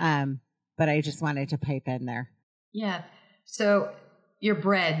 Yeah. But I just wanted to pipe in there. Yeah. So your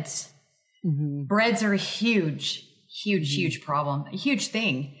breads. Mm-hmm. Breads are a huge problem, a huge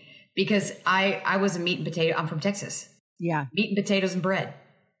thing, because I was a meat and potato. I'm from Texas. Yeah. Meat and potatoes and bread,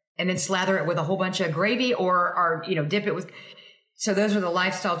 and then slather it with a whole bunch of gravy or dip it with. So those are the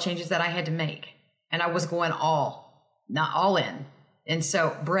lifestyle changes that I had to make. And I was going not all in. And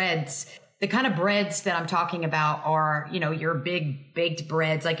so breads, the kind of breads that I'm talking about are, your big baked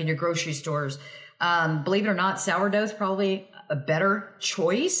breads, like in your grocery stores. Believe it or not, sourdough is probably a better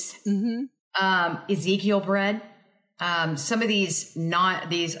choice. Mm-hmm. Ezekiel bread. Some of these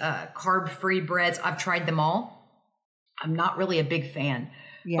carb-free breads, I've tried them all. I'm not really a big fan.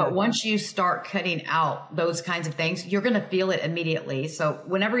 Yeah. But once you start cutting out those kinds of things, you're going to feel it immediately. So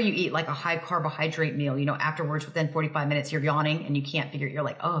whenever you eat like a high carbohydrate meal, afterwards, within 45 minutes, you're yawning and you can't figure it. You're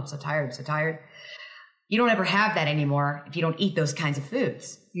like, oh, I'm so tired. You don't ever have that anymore if you don't eat those kinds of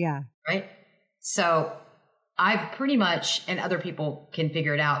foods. Yeah. Right. So I've pretty much, and other people can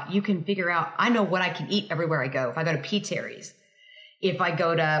figure it out. You can figure out, I know what I can eat everywhere I go. If I go to P. Terry's, if I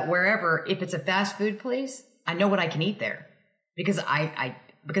go to wherever, if it's a fast food place, I know what I can eat there because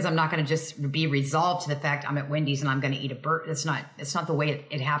because I'm not going to just be resolved to the fact I'm at Wendy's and I'm going to eat a burger. It's not the way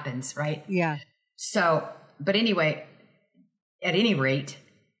it happens. Right. Yeah. So, but anyway, at any rate,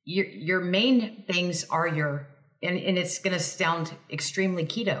 your main things are and it's going to sound extremely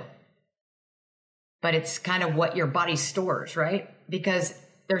keto, but it's kind of what your body stores, right? Because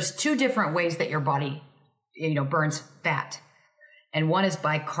there's two different ways that your body, burns fat. And one is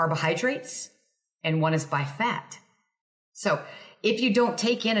by carbohydrates and one is by fat. So if you don't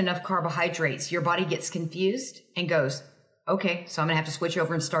take in enough carbohydrates, your body gets confused and goes, okay, so I'm going to have to switch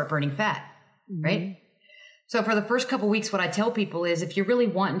over and start burning fat, mm-hmm. right? So for the first couple of weeks, what I tell people is if you're really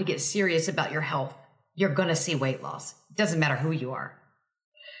wanting to get serious about your health, you're going to see weight loss. It doesn't matter who you are.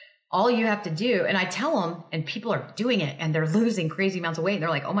 All you have to do, and I tell them, and people are doing it, and they're losing crazy amounts of weight, and they're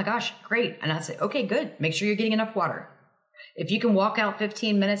like, oh my gosh, great. And I say, okay, good. Make sure you're getting enough water. If you can walk out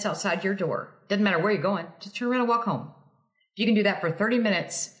 15 minutes outside your door, doesn't matter where you're going, just turn around and walk home. If you can do that for 30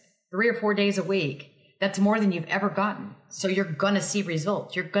 minutes, 3 or 4 days a week, that's more than you've ever gotten. So you're going to see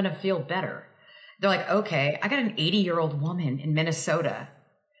results. You're going to feel better. They're like, okay, I got an 80-year-old woman in Minnesota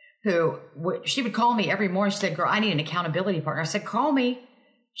who she would call me every morning. She said, girl, I need an accountability partner. I said, call me.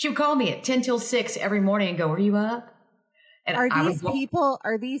 She would call me at 10 till 6 every morning and go, are you up? And are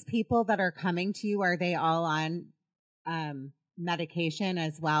these people that are coming to you, are they all on medication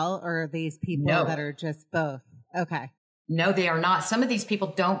as well? Or are these people that are just both? Okay. No, they are not. Some of these people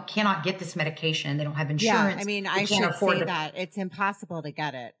cannot get this medication. They don't have insurance. Yeah, I mean, I should say that it's impossible to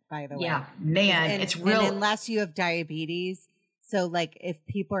get it, by the way. Yeah, man, it's real. And unless you have diabetes. So like if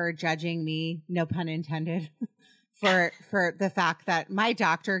people are judging me, no pun intended, for the fact that my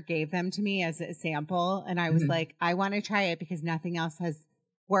doctor gave them to me as a sample. And I was mm-hmm. like, I want to try it because nothing else has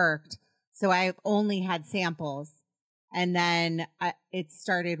worked. So I've only had samples. And then it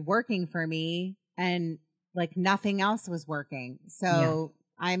started working for me and like nothing else was working. So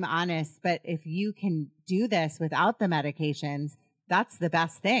I'm honest, but if you can do this without the medications, that's the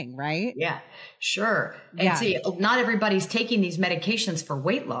best thing, right? Yeah, sure. And see, not everybody's taking these medications for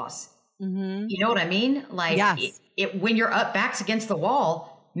weight loss. Mm-hmm. You know what I mean? Like when you're up backs against the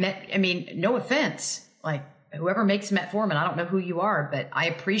wall, no offense, like whoever makes metformin, I don't know who you are, but I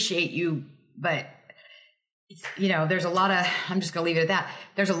appreciate you. But there's a lot of, I'm just going to leave it at that.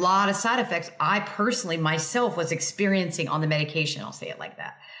 There's a lot of side effects I personally myself was experiencing on the medication. I'll say it like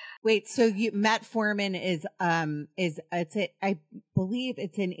that. Wait, so metformin I believe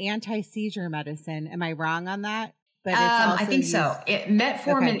it's an anti-seizure medicine. Am I wrong on that? But it's also I think so.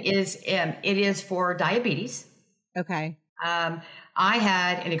 Metformin is for diabetes. Okay. I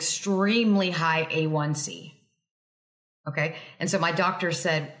had an extremely high A1C. Okay. And so my doctor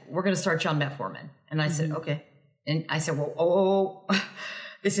said, we're going to start you on metformin. And I said, okay. And I said, well,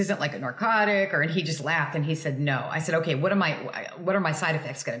 this isn't like a narcotic, and he just laughed and he said, no. I said, okay, what are my side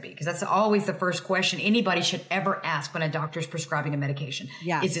effects going to be? Because that's always the first question anybody should ever ask when a doctor's prescribing a medication.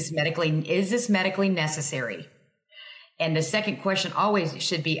 Yeah. Is this medically necessary? And the second question always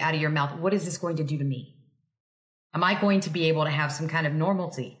should be out of your mouth. What is this going to do to me? Am I going to be able to have some kind of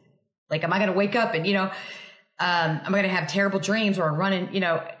normalcy? Like, am I going to wake up and, am I going to have terrible dreams or running,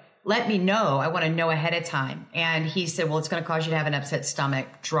 let me know. I want to know ahead of time. And he said, well, it's going to cause you to have an upset stomach,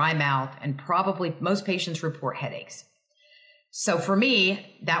 dry mouth, and probably most patients report headaches. So for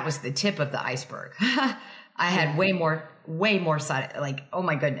me, that was the tip of the iceberg. I had way more side, like, oh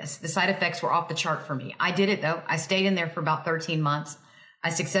my goodness, the side effects were off the chart for me. I did it though. I stayed in there for about 13 months.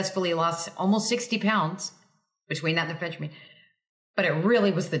 I successfully lost almost 60 pounds between that and the metformin, but it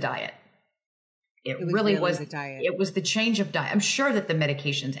really was the diet. It really was the diet. It was the change of diet. I'm sure that the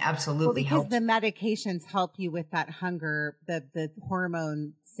medications absolutely because helped. the medications help you with that hunger, the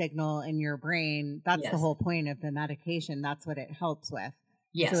hormone signal in your brain. That's the whole point of the medication. That's what it helps with.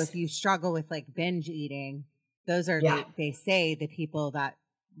 Yes. So if you struggle with like binge eating, those are, they say the people that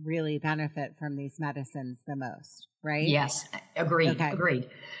really benefit from these medicines the most, right? Yes. Agreed.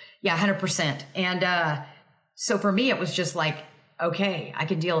 Yeah, 100%. And so for me, it was just like, okay, I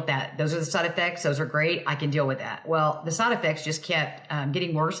can deal with that. Those are the side effects. Those are great. I can deal with that. Well, the side effects just kept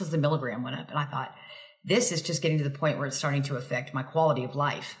getting worse as the milligram went up. And I thought, this is just getting to the point where it's starting to affect my quality of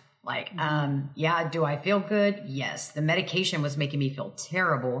life. Like, do I feel good? Yes. The medication was making me feel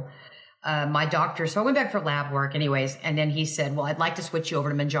terrible. My doctor, so I went back for lab work anyways. And then he said, well, I'd like to switch you over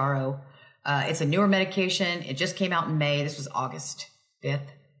to Mounjaro. It's a newer medication. It just came out in May. This was August 5th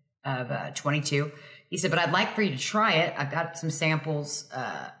of 22. He said, but I'd like for you to try it. I've got some samples.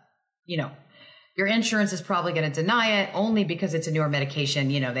 Your insurance is probably going to deny it only because it's a newer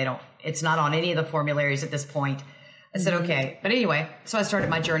medication. It's not on any of the formularies at this point. I said, okay. But anyway, so I started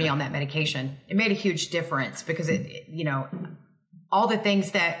my journey on that medication. It made a huge difference because all the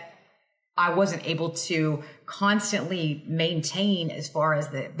things that I wasn't able to constantly maintain as far as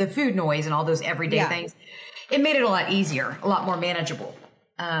the food noise and all those everyday things, it made it a lot easier, a lot more manageable.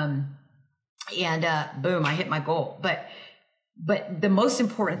 Boom, I hit my goal. But the most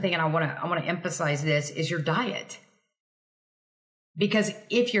important thing, and I want to emphasize this, is your diet. Because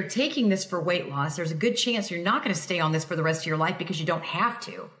if you're taking this for weight loss, there's a good chance you're not going to stay on this for the rest of your life because you don't have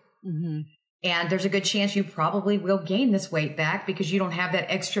to. Mm-hmm. And there's a good chance you probably will gain this weight back because you don't have that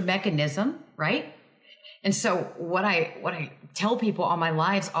extra mechanism, right? And so what I tell people on my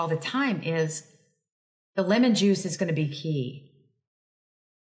lives all the time is the lemon juice is going to be key.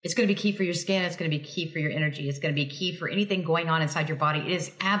 It's going to be key for your skin. It's going to be key for your energy. It's going to be key for anything going on inside your body. It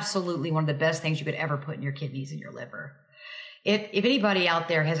is absolutely one of the best things you could ever put in your kidneys and your liver. If anybody out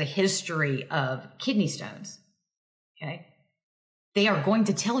there has a history of kidney stones, okay, they are going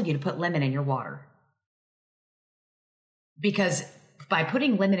to tell you to put lemon in your water. Because by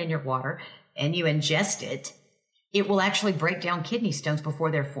putting lemon in your water and you ingest it, it will actually break down kidney stones before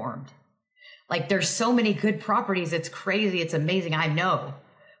they're formed. Like, there's so many good properties. It's crazy. It's amazing. I know.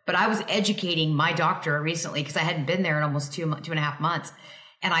 But I was educating my doctor recently because I hadn't been there in almost 2.5 months.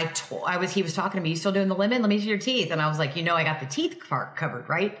 And he was talking to me, you still doing the lemon? Let me see your teeth. And I was like, I got the teeth part covered,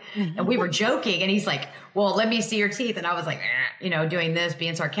 right? Mm-hmm. And we were joking. And he's like, well, let me see your teeth. And I was like, doing this,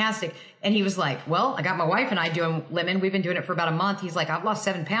 being sarcastic. And he was like, well, I got my wife and I doing lemon. We've been doing it for about a month. He's like, I've lost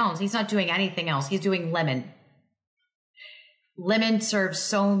 7 pounds. He's not doing anything else. He's doing lemon. Lemon serves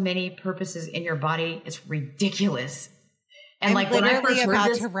so many purposes in your body. It's ridiculous. And I'm literally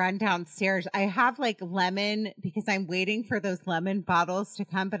about to run downstairs. I have like lemon because I'm waiting for those lemon bottles to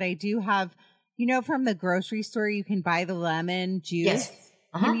come. But I do have, from the grocery store, you can buy the lemon juice. Yes.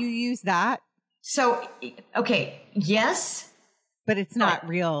 Uh-huh. Can you use that? So, okay. Yes. But it's not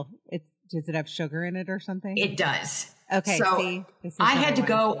real. Does it have sugar in it or something? It does. Okay. So see, I had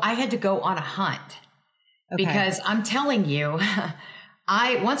to go on a hunt because I'm telling you,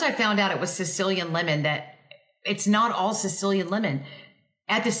 once I found out it was Sicilian lemon, that it's not all Sicilian lemon.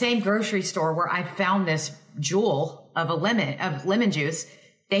 At the same grocery store where I found this jewel of lemon juice,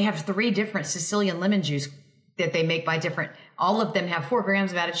 they have 3 different Sicilian lemon juice that they make by different. All of them have 4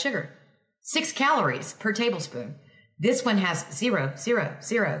 grams of added sugar, 6 calories per tablespoon. This one has 0, 0,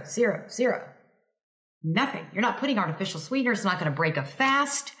 0, 0, 0. Nothing. You're not putting artificial sweeteners. It's not going to break a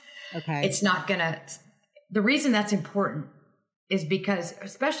fast. Okay. It's not going to. The reason that's important is because,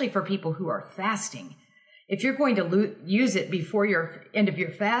 especially for people who are fasting, if you're going to use it before your end of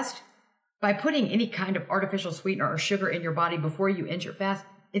your fast, by putting any kind of artificial sweetener or sugar in your body before you end your fast,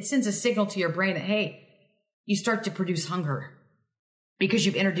 it sends a signal to your brain that, hey, you start to produce hunger because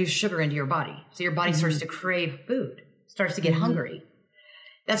you've introduced sugar into your body. So your body starts to crave food, starts to get hungry.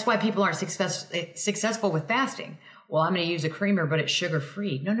 That's why people aren't successful with fasting. Well, I'm going to use a creamer, but it's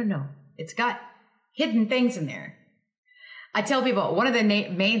sugar-free. No. It's got hidden things in there. I tell people one of the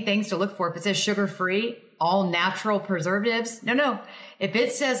main things to look for, if it says sugar-free, all natural preservatives. No. If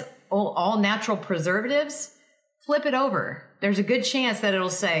it says all natural preservatives, flip it over. There's a good chance that it'll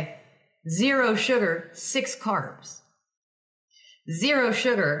say 0 sugar, 6 carbs. 0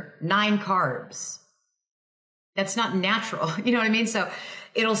 sugar, 9 carbs. That's not natural. You know what I mean? So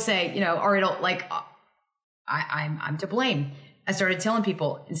it'll say, or it'll like, I'm to blame. I started telling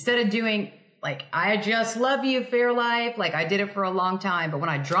people, instead of doing like, I just love you, Fairlife. Like, I did it for a long time. But when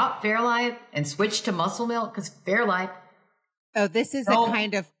I dropped Fairlife and switched to muscle milk, because Fairlife. Oh, this is a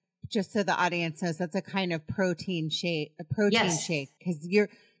kind of, just so the audience knows, that's a kind of protein shake, shake. Because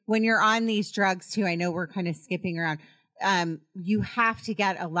when you're on these drugs too, I know we're kind of skipping around. You have to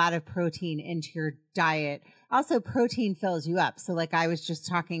get a lot of protein into your diet. Also, protein fills you up. So like I was just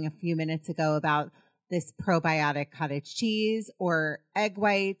talking a few minutes ago about this probiotic cottage cheese or egg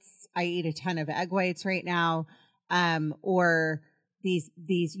whites. I eat a ton of egg whites right now. Or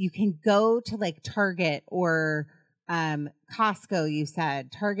these, you can go to like Target or, Costco, you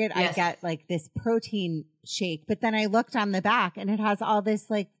said. Target, yes. I get like this protein shake, but then I looked on the back and it has all this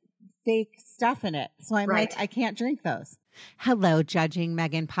like fake stuff in it. So I'm like, I can't drink those. Hello, Judging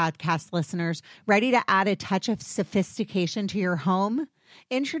Megan podcast listeners. Ready to add a touch of sophistication to your home?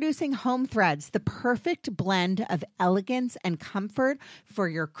 Introducing Home Threads, the perfect blend of elegance and comfort for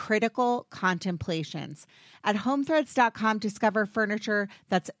your critical contemplations. At homethreads.com, discover furniture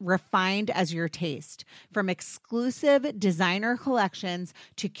that's refined as your taste. From exclusive designer collections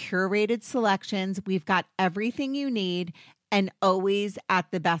to curated selections, we've got everything you need and always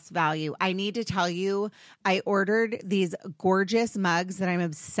at the best value. I need to tell you, I ordered these gorgeous mugs that I'm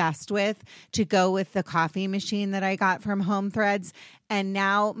obsessed with to go with the coffee machine that I got from Home Threads. And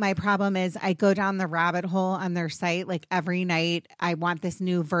now my problem is I go down the rabbit hole on their site like every night. I want this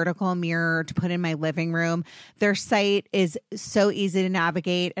new vertical mirror to put in my living room. Their site is so easy to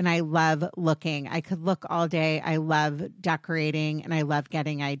navigate and I love looking. I could look all day. I love decorating and I love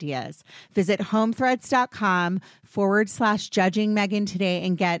getting ideas. Visit homethreads.com/Judging Megan today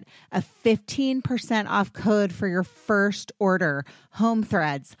and get a 15% off code for your first order. Home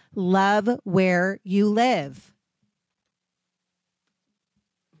Threads, love where you live.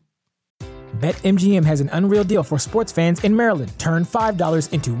 BetMGM has an unreal deal for sports fans in Maryland. Turn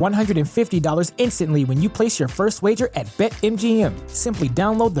 $5 into $150 instantly when you place your first wager at BetMGM. Simply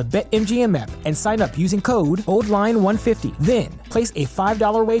download the BetMGM app and sign up using code OldLine150. Then, place a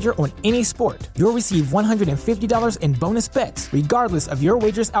 $5 wager on any sport. You'll receive $150 in bonus bets, regardless of your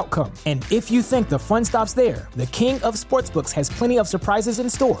wager's outcome. And if you think the fun stops there, the King of Sportsbooks has plenty of surprises in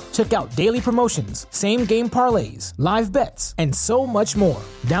store. Check out daily promotions, same-game parlays, live bets, and so much more.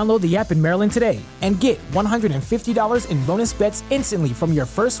 Download the app in Maryland today and get $150 in bonus bets instantly from your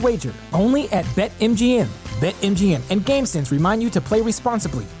first wager. Only at BetMGM. BetMGM and GameSense remind you to play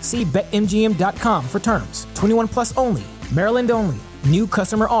responsibly. See BetMGM.com for terms. 21 plus only. Maryland only. New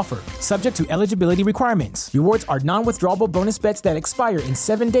customer offer. Subject to eligibility requirements. Rewards are non-withdrawable bonus bets that expire in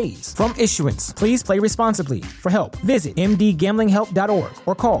 7 days. From issuance, please play responsibly. For help, visit mdgamblinghelp.org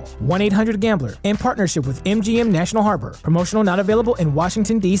or call 1-800-GAMBLER in partnership with MGM National Harbor. Promotional not available in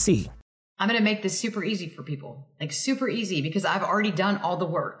Washington, D.C. I'm going to make this super easy for people. Like super easy because I've already done all the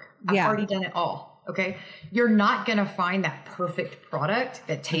work. I've already done it all. Okay. You're not going to find that perfect product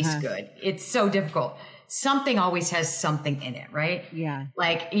that tastes good. It's so difficult. Something always has something in it, right? Yeah.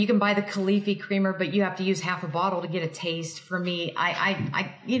 Like you can buy the Khalifi creamer, but you have to use half a bottle to get a taste. For me,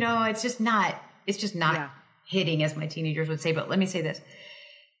 I you know, it's just not hitting, as my teenagers would say. But let me say this.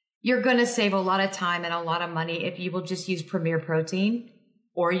 You're going to save a lot of time and a lot of money if you will just use Premier Protein.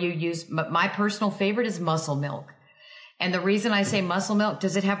 Or you use, my personal favorite is muscle milk. And the reason I say muscle milk,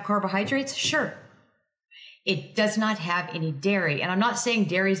 does it have carbohydrates? Sure. It does not have any dairy. And I'm not saying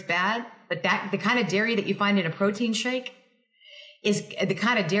dairy's bad, but the kind of dairy that you find in a protein shake is the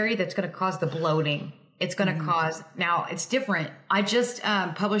kind of dairy that's going to cause the bloating. It's going to cause, now it's different. I just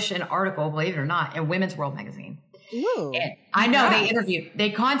published an article, believe it or not, in Women's World magazine. Ooh, I know they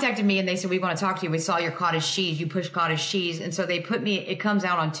contacted me and they said, we want to talk to you. We saw your cottage cheese. You push cottage cheese. And so they put me, it comes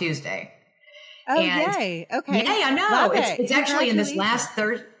out on Tuesday. Oh, yay. Okay. Yay, I know. It's actually in this last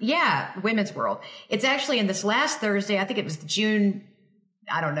Thursday. Yeah. Women's World. It's actually in this last Thursday. I think it was June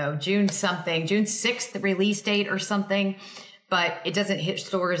something, June 6th, the release date or something, but it doesn't hit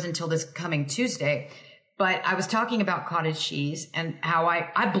stores until this coming Tuesday. But I was talking about cottage cheese and how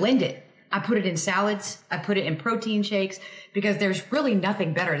I blend it. I put it in salads. I put it in protein shakes because there's really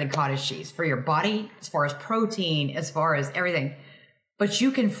nothing better than cottage cheese for your body, as far as protein, as far as everything. But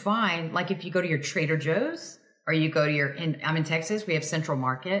you can find, like if you go to your Trader Joe's or you go to I'm in Texas, we have Central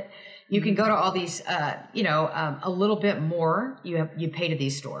Market. You can go to all these, a little bit more. You pay to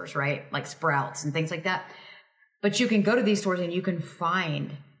these stores, right? Like Sprouts and things like that. But you can go to these stores and you can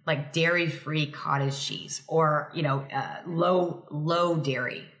find like dairy-free cottage cheese or, low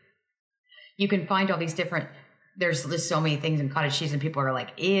dairy. You can find all these different, there's so many things in cottage cheese and people are like,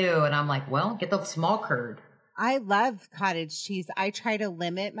 ew. And I'm like, well, get the small curd. I love cottage cheese. I try to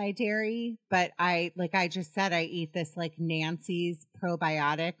limit my dairy, but I just said, I eat this like Nancy's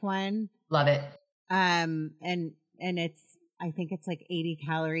probiotic one. Love it. And I think it's like 80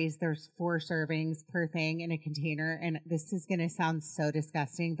 calories. There's 4 servings per thing in a container. And this is going to sound so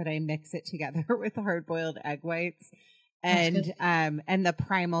disgusting, but I mix it together with hard boiled egg whites. and the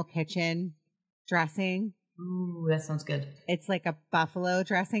Primal Kitchen dressing. Ooh, that sounds good. It's like a buffalo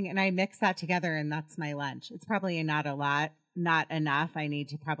dressing, and I mix that together, and that's my lunch. It's probably not enough. I need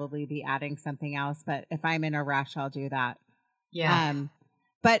to probably be adding something else, but if I'm in a rush, I'll do that. Yeah.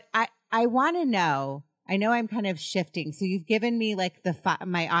 But I want to know, I know I'm kind of shifting. So you've given me like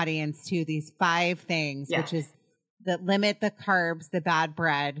my audience to these 5 things, which is the limit the carbs, the bad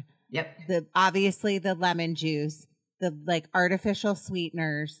bread. Yep. Obviously the lemon juice, the like artificial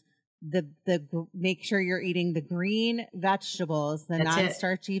sweeteners, the make sure you're eating the green vegetables, the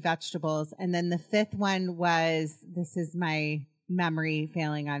non-starchy vegetables. And then the 5th one was, this is my memory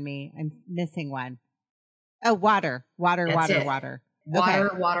failing on me. I'm missing one. Oh, water. Water.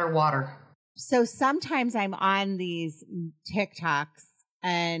 So sometimes I'm on these TikToks,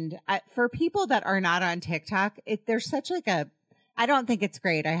 and for people that are not on TikTok, there's such like I don't think it's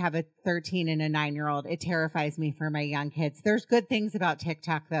great. I have a 13 and a 9-year-old. It terrifies me for my young kids. There's good things about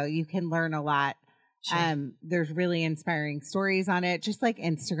TikTok though. You can learn a lot. Sure. There's really inspiring stories on it. Just like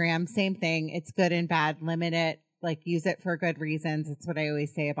Instagram, same thing. It's good and bad. Limit it, like use it for good reasons. It's what I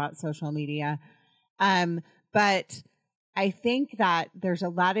always say about social media. But I think that there's a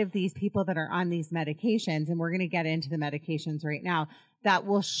lot of these people that are on these medications, and we're going to get into the medications right now, that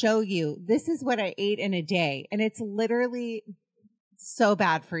will show you, this is what I ate in a day. And it's literally so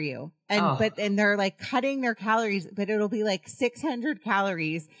bad for you. And they're like cutting their calories, but it'll be like 600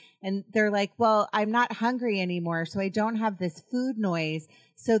 calories. And they're like, well, I'm not hungry anymore, so I don't have this food noise.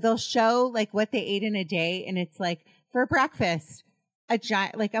 So they'll show like what they ate in a day. And it's like for breakfast,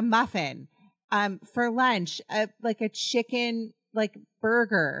 like a muffin, for lunch, like a chicken, like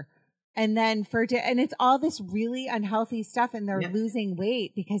burger. And then and it's all this really unhealthy stuff, and they're losing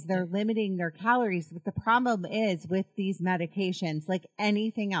weight because they're limiting their calories. But the problem is with these medications, like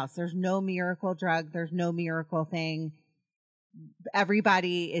anything else, there's no miracle drug. There's no miracle thing.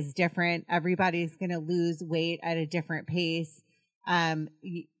 Everybody is different. Everybody's going to lose weight at a different pace.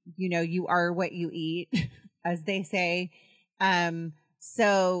 You are what you eat, as they say.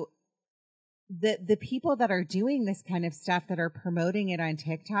 So the people that are doing this kind of stuff, that are promoting it on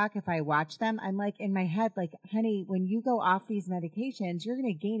TikTok, if I watch them, I'm like in my head, like, honey, when you go off these medications, you're going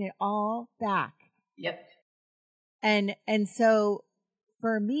to gain it all back. Yep. And so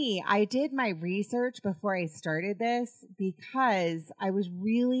for me, I did my research before I started this because I was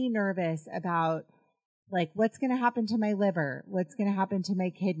really nervous about like, what's going to happen to my liver? What's going to happen to my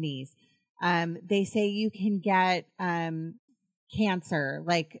kidneys? They say you can get, cancer.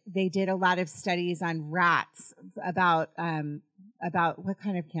 Like they did a lot of studies on rats about what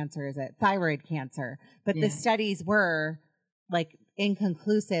kind of cancer is it? Thyroid cancer. But the studies were like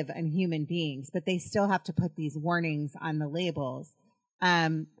inconclusive on human beings, but they still have to put these warnings on the labels.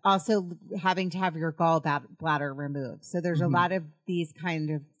 Also having to have your gallbladder removed. So there's a lot of these kind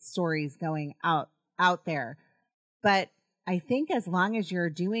of stories going out there. But I think as long as you're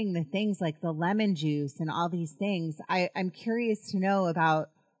doing the things like the lemon juice and all these things, I'm curious to know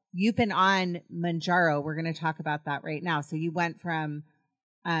about, you've been on Mounjaro. We're going to talk about that right now. So you went from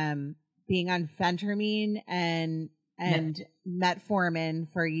being on phentermine and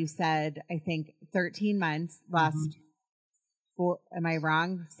metformin for, you said, I think 13 months, lost am I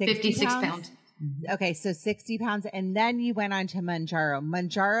wrong? 56 pounds. Okay, so 60 pounds, and then you went on to Mounjaro.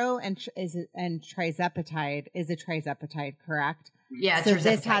 Mounjaro and trizepatide is a trizepatide, correct? Yeah. So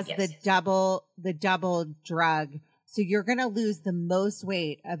this has the double drug. So you're going to lose the most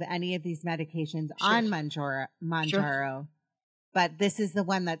weight of any of these medications on Mounjaro. Sure. But this is the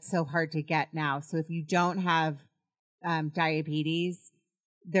one that's so hard to get now. So if you don't have diabetes,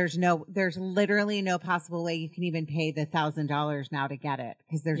 there's literally no possible way you can even pay the $1,000 now to get it,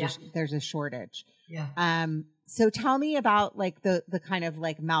 because there's a shortage. Yeah. So tell me about like the kind of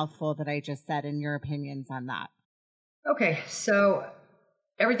like mouthful that I just said and your opinions on that. Okay. So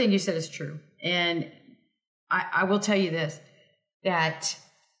everything you said is true. And I will tell you this, that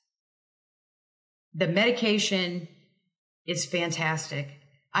the medication is fantastic.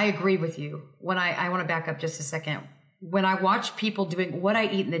 I agree with you. When I want to back up just a second. When I watch people doing what I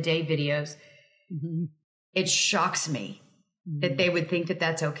eat in the day videos, it shocks me that they would think that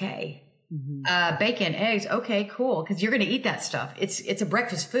that's okay. Bacon, eggs, okay, cool, because you're going to eat that stuff. It's a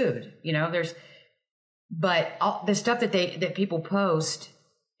breakfast food, But the stuff that people post,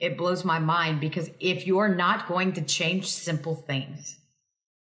 it blows my mind, because if you're not going to change simple things,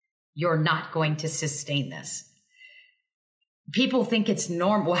 you're not going to sustain this. People think it's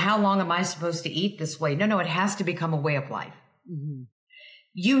normal. Well, how long am I supposed to eat this way? No, it has to become a way of life.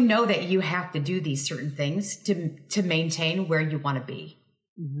 You know that you have to do these certain things to maintain where you want to be.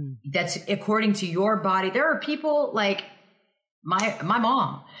 That's according to your body. There are people like my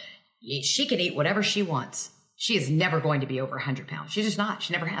mom. She can eat whatever she wants. She is never going to be over 100 pounds. She's just not.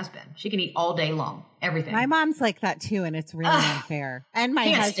 She never has been. She can eat all day long, everything. My mom's like that too, and it's really unfair. And my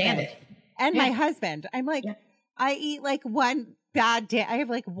can't husband. stand it. And my husband. I'm like, I eat like one bad day. I have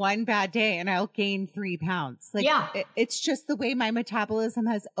like one bad day and I'll gain 3 pounds. Like, it's just the way my metabolism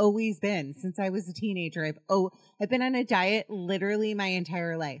has always been since I was a teenager. I've been on a diet literally my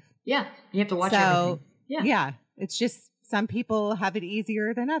entire life. Yeah. You have to watch everything. Yeah. It's just some people have it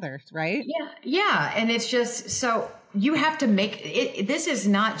easier than others, right? Yeah. Yeah. And it's just, so you have to make it. This is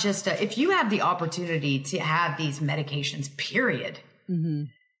not just if you have the opportunity to have these medications, period.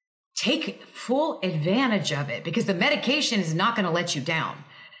 Take full advantage of it, because the medication is not going to let you down.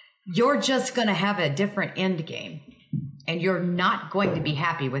 You're just going to have a different end game, and you're not going to be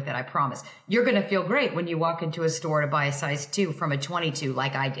happy with it. I promise. You're going to feel great when you walk into a store to buy a size 2 from a 22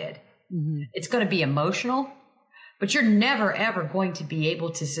 like I did. It's going to be emotional, but you're never, ever going to be able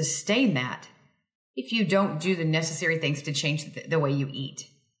to sustain that if you don't do the necessary things to change the way you eat.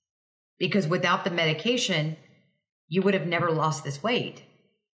 Because without the medication, you would have never lost this weight.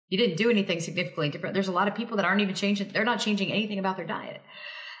 You didn't do anything significantly different. There's a lot of people that aren't even changing. They're not changing anything about their diet.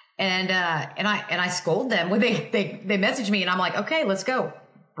 And I scold them when they message me, and I'm like, okay, let's go.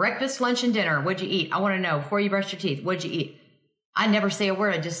 Breakfast, lunch, and dinner. What'd you eat? I want to know before you brush your teeth. What'd you eat? I never say a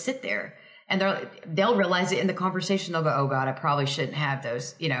word. I just sit there, and they'll realize it in the conversation. They'll go, oh God, I probably shouldn't have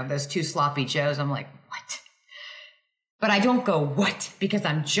those, those 2 sloppy Joes. I'm like, what? But I don't go, what? Because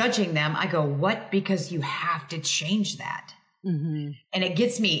I'm judging them. I go, what? Because you have to change that. And it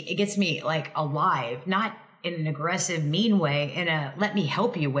gets me like alive, not in an aggressive, mean way, in a let me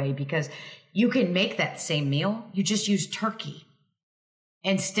help you way, because you can make that same meal. You just use turkey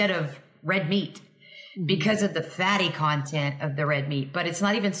instead of red meat because of the fatty content of the red meat. But it's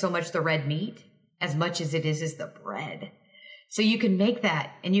not even so much the red meat as much as it is the bread. So you can make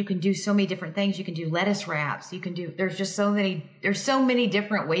that, and you can do so many different things. You can do lettuce wraps. There's so many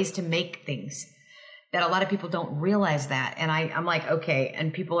different ways to make things that a lot of people don't realize that. And I'm like, okay.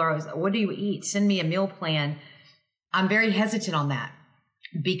 And people are always, what do you eat? Send me a meal plan. I'm very hesitant on that,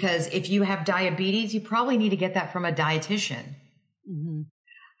 because if you have diabetes, you probably need to get that from a dietitian.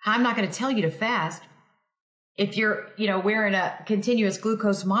 I'm not going to tell you to fast if you're, wearing a continuous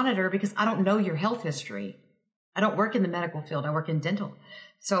glucose monitor, because I don't know your health history. I don't work in the medical field. I work in dental.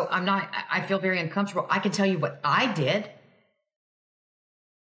 So I feel very uncomfortable. I can tell you what I did,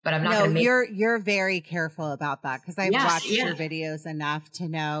 but I'm not going to you're very careful about that, because I've watched your videos enough to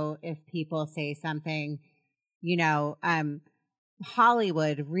know if people say something,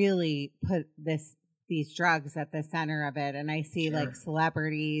 Hollywood really put these drugs at the center of it. And I see like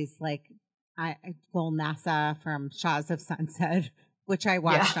celebrities like Golnessa from Shaws of Sunset, which I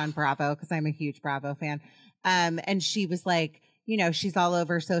watched on Bravo because I'm a huge Bravo fan. And she was like, she's all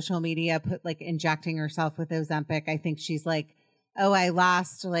over social media, injecting herself with Ozempic. I think she's like, oh, I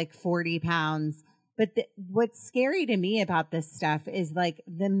lost like 40 pounds. But what's scary to me about this stuff is like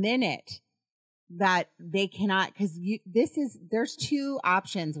the minute that they cannot, because there's 2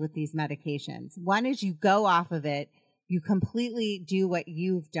 options with these medications. One is you go off of it, you completely do what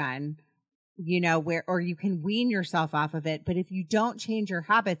you've done, or you can wean yourself off of it. But if you don't change your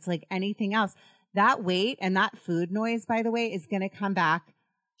habits like anything else, that weight and that food noise, by the way, is going to come back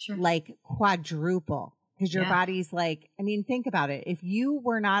like quadruple. Because your body's like, think about it. If you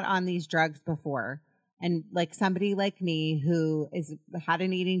were not on these drugs before, and like somebody like me who had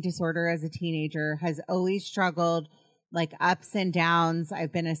an eating disorder as a teenager, has always struggled, like ups and downs.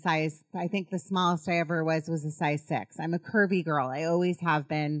 I've been I think the smallest I ever was a size 6. I'm a curvy girl. I always have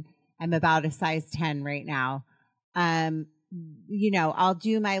been. I'm about a size 10 right now. I'll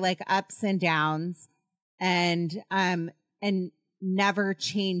do my like ups and downs, and never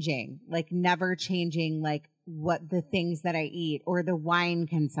changing like what the things that I eat or the wine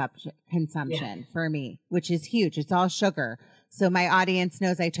consumption for me, which is huge. It's all sugar. So my audience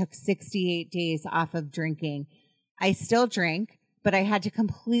knows I took 68 days off of drinking. I still drink, but I had to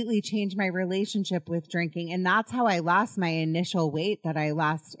completely change my relationship with drinking. And that's how I lost my initial weight that I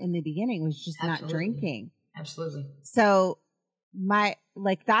lost in the beginning, was just not drinking. Absolutely. So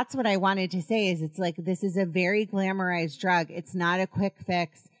that's what I wanted to say is it's like, this is a very glamorized drug. It's not a quick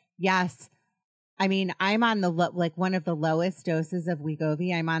fix. Yes. I'm on one of the lowest doses of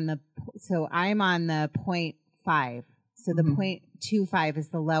Wegovy. I'm on the 0.5. So the 0.25 is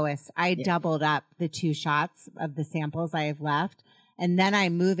the lowest. I doubled up the 2 shots of the samples I have left. And then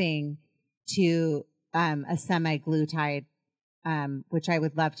I'm moving to a semaglutide, which I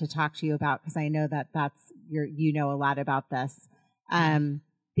would love to talk to you about, because I know that's a lot about this.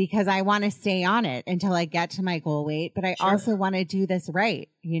 Because I want to stay on it until I get to my goal weight, but I also want to do this right.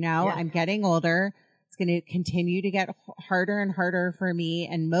 I'm getting older. It's going to continue to get harder and harder for me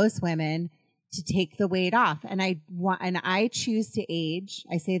and most women to take the weight off. And I choose to age.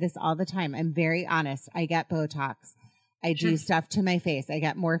 I say this all the time. I'm very honest. I get Botox. I do stuff to my face. I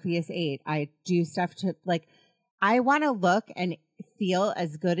get Morpheus 8. I do stuff to I want to look and feel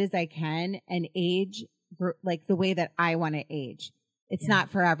as good as I can and age like the way that I want to age. It's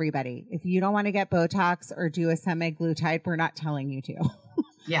not for everybody. If you don't want to get Botox or do a semaglutide, we're not telling you to.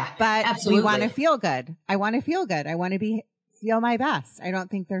 But absolutely. We want to feel good. I want to feel good. I want to feel my best. I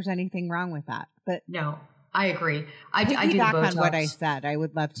don't think there's anything wrong with that. But no, I agree. I do back Botox. On what I said. I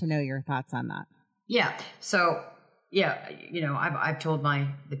would love to know your thoughts on that. Yeah. So I've told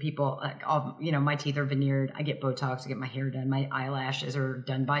the people, my teeth are veneered. I get Botox. I get my hair done. My eyelashes are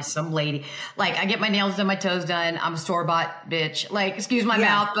done by some lady. I get my nails done, my toes done. I'm a store-bought bitch. Excuse my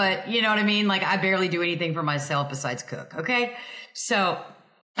mouth, but you know what I mean? I barely do anything for myself besides cook. Okay. So,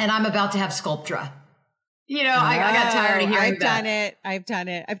 and I'm about to have Sculptra. I got tired of hearing that. I've done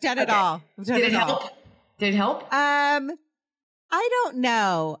it. I've done it all. Did it help? Did it help? I don't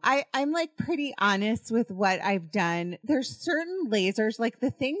know. I'm pretty honest with what I've done. There's certain lasers,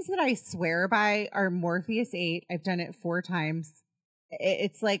 the things that I swear by are Morpheus 8. I've done it 4 times.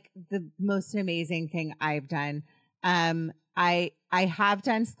 It's the most amazing thing I've done. I have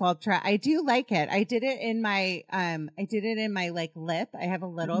done Sculptra. I do like it. I did it in my lip. I have a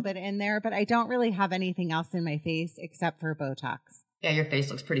little bit in there, but I don't really have anything else in my face except for Botox. Yeah, your face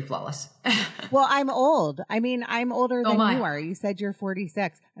looks pretty flawless. Well, I'm old. I mean, I'm older than you are. You said you're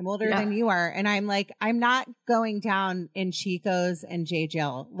 46. I'm older than you are. And I'm not going down in Chico's and J.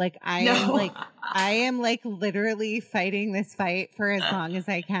 Jill. I am literally fighting this fight for as long as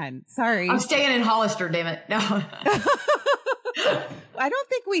I can. Sorry. I'm staying in Hollister, damn it. No. I don't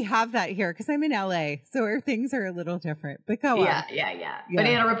think we have that here because I'm in LA. So our things are a little different. But go on. Yeah.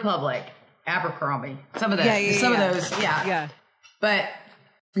 Banana Republic, Abercrombie. Some of those. Some of those. Yeah. But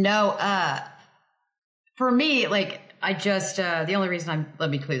no, for me, I just, the only reason let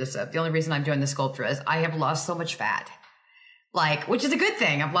me clear this up. The only reason I'm doing the Sculptra is I have lost so much fat, which is a good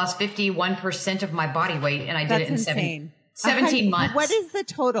thing. I've lost 51% of my body weight and I did it in 17 months. What is the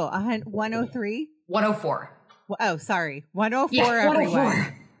total? 103? 104. Oh, sorry. 104,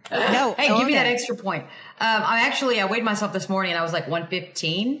 everyone. No. Hey, give me that extra point. I weighed myself this morning and I was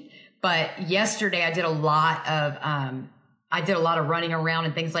 115, but yesterday I did a lot of running around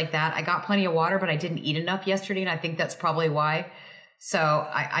and things like that. I got plenty of water, but I didn't eat enough yesterday, and I think that's probably why. So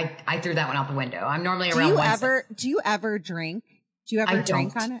I threw that one out the window. I'm normally around. Do you ever drink? Do you ever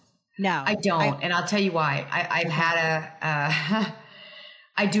drink on it? No, I don't, and I'll tell you why. I've had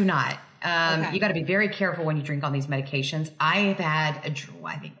I do not. You got to be very careful when you drink on these medications. I've had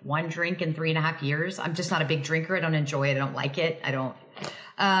I think 1 drink in 3.5 years. I'm just not a big drinker. I don't enjoy it. I don't like it.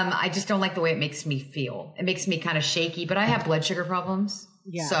 I just don't like the way it makes me feel. It makes me kind of shaky, but I have blood sugar problems.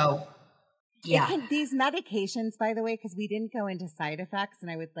 Yeah. So, yeah. These medications, by the way, because we didn't go into side effects,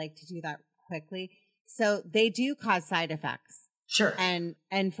 and I would like to do that quickly. So they do cause side effects. Sure. And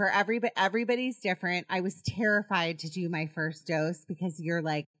for everybody's different. I was terrified to do my first dose because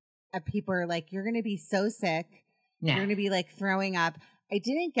people are you're going to be so sick. You're going to be throwing up. I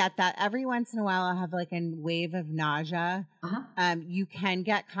didn't get that. Every once in a while, I'll have a wave of nausea. You can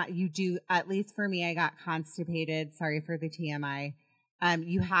get, you do, at least for me, I got constipated. Sorry for the TMI.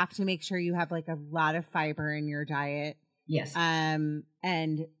 You have to make sure you have a lot of fiber in your diet. Yes. And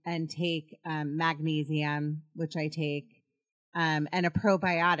take magnesium, which I take, and a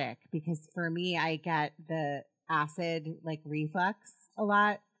probiotic because for me, I get the acid reflux a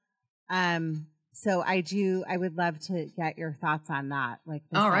lot. So I would love to get your thoughts on that.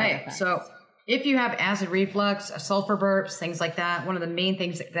 All right. So if you have acid reflux, sulfur burps, things like that, one of the main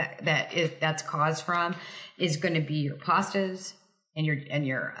things that's caused from is going to be your pastas and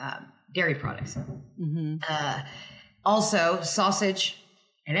your dairy products. Mm-hmm. Also sausage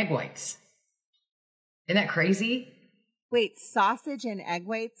and egg whites. Isn't that crazy? Wait, sausage and egg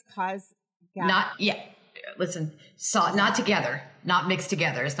whites cause listen, not together, not mixed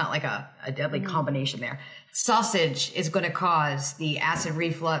together. It's not a deadly combination there. Sausage is going to cause the acid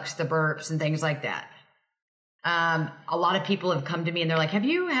reflux, the burps, and things like that. A lot of people have come to me and they're like, have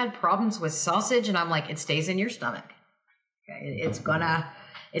you had problems with sausage? And I'm like, it stays in your stomach. Okay?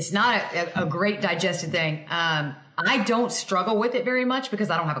 It's not a great digested thing. I don't struggle with it very much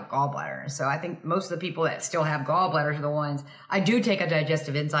because I don't have a gallbladder. So I think most of the people that still have gallbladders are the ones. I do take a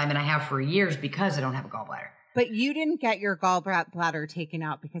digestive enzyme and I have for years because I don't have a gallbladder. But you didn't get your gallbladder taken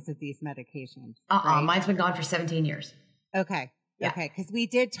out because of these medications. Right? Mine's been gone for 17 years. Okay. Yeah. Okay, because we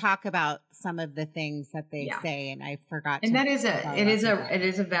did talk about some of the things that they say, and I forgot. And it is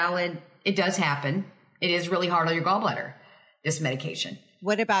a valid. It does happen. It is really hard on your gallbladder. This medication.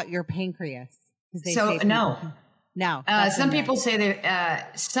 What about your pancreas? No. Some there. people say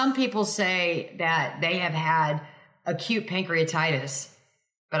that. Some people say that they have had acute pancreatitis,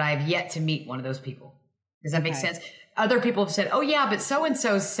 but I have yet to meet one of those people. Does that make sense? Other people have said, "Oh yeah, but so and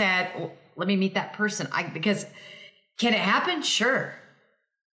so said." Well, let me meet that person. Because can it happen? Sure.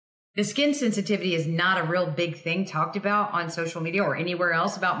 The skin sensitivity is not a real big thing talked about on social media or anywhere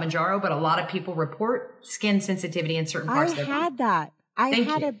else about Mounjaro, but a lot of people report skin sensitivity in certain parts of their body.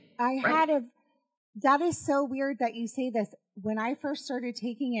 That is so weird that you say this. When I first started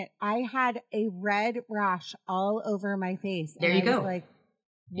taking it, I had a red rash all over my face. There you go. Like,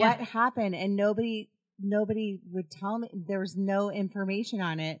 what happened? And nobody would tell me. There was no information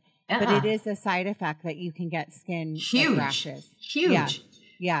on it, but it is a side effect that you can get skin rashes. Huge.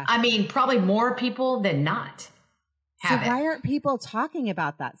 Yeah. I mean, probably more people than not have it. Why aren't people talking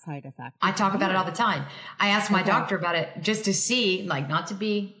about that side effect? I talk about it all the time. I asked my doctor about it just to see, not to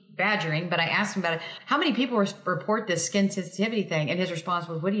be badgering, but I asked him about it. How many people report this skin sensitivity thing? And his response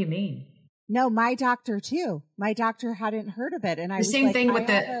was, "What do you mean?" No, my doctor too. My doctor hadn't heard of it. And I was same thing with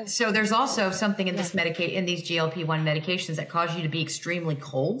so there's also something in this in these GLP-1 medications that cause you to be extremely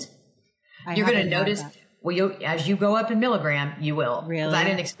cold. You're going to notice, as you go up in milligram, you will. Really? 'Cause I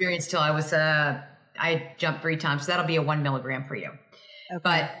didn't experience till I was, I jumped 3 times. So that'll be a 1 milligram for you.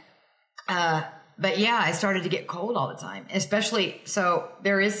 Okay. But yeah, I started to get cold all the time, especially. So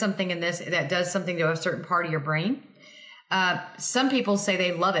there is something in this that does something to a certain part of your brain. Some people say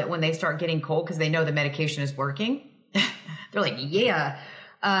they love it when they start getting cold because they know the medication is working. They're like, yeah.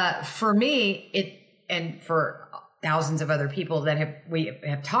 For me, and for thousands of other people that we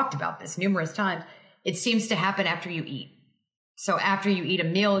have talked about this numerous times, it seems to happen after you eat. So after you eat a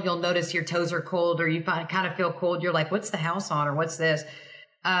meal, you'll notice your toes are cold or you kind of feel cold. You're like, what's the house on or what's this?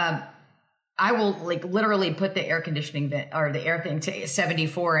 I will literally put the air conditioning vent or the air thing to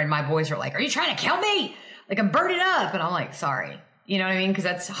 74 and my boys are like, "Are you trying to kill me? I'm burning up." And I'm like, "Sorry." You know what I mean? Because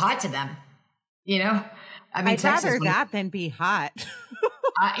that's hot to them, I mean, I'd rather that than be hot.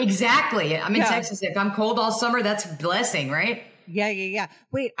 Exactly. I'm in Texas. If I'm cold all summer, that's a blessing, right? Yeah.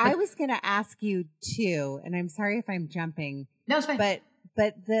 Wait, I was going to ask you too, and I'm sorry if I'm jumping. No, it's fine. But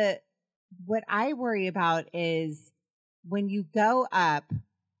what I worry about is when you go up,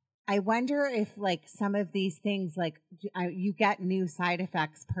 I wonder if some of these things, you get new side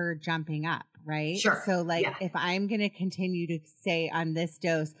effects per jumping up, right? Sure. So if I'm going to continue to stay on this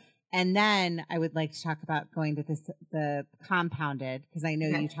dose, and then I would like to talk about going to the compounded, because I know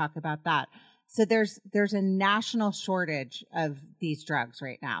you talk about that. So there's a national shortage of these drugs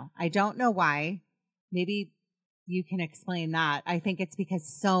right now. I don't know why. Maybe you can explain that. I think it's because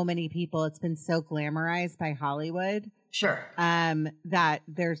so many people, it's been so glamorized by Hollywood. Sure. That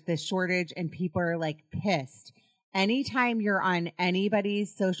there's this shortage and people are pissed. Anytime you're on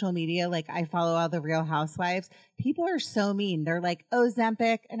anybody's social media, I follow all the Real Housewives, people are so mean. They're like,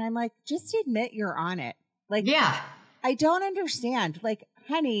 Ozempic. And I'm like, just admit you're on it. I don't understand.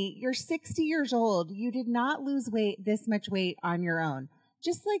 Honey, you're 60 years old. You did not lose this much weight on your own.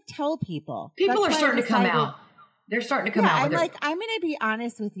 Just tell people. People are starting to come out. They're starting to come out. I'm I'm going to be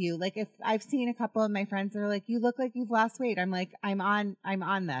honest with you. If I've seen a couple of my friends that are like, "You look like you've lost weight." I'm like, I'm on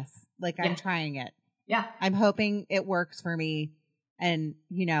this. I'm trying it. Yeah. I'm hoping it works for me. And,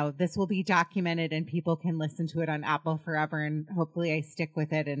 this will be documented and people can listen to it on Apple forever. And hopefully I stick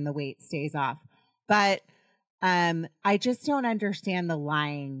with it and the weight stays off. But I just don't understand the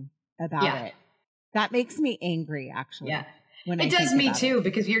lying about it. That makes me angry, actually. Yeah. It does me too,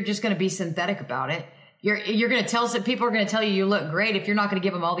 because you're just going to be synthetic about it. You're going to tell some people are going to tell you look great. If you're not going to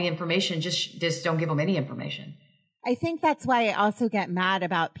give them all the information, just don't give them any information. I think that's why I also get mad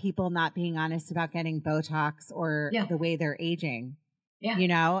about people not being honest about getting Botox or the way they're aging.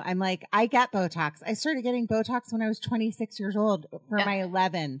 Yeah. I'm like, I get Botox. I started getting Botox when I was 26 years old for my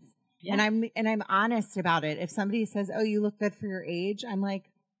 11th. Yeah. And I'm honest about it. If somebody says, "Oh, you look good for your age," I'm like,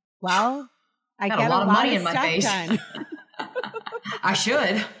 well, I get a lot of money in my face. Done. I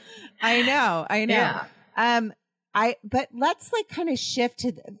should. I know. Yeah. But let's kind of shift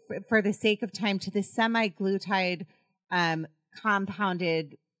for the sake of time to the semaglutide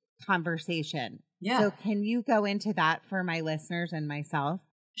compounded conversation. Yeah. So can you go into that for my listeners and myself?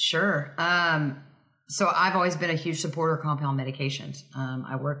 Sure. So I've always been a huge supporter of compound medications.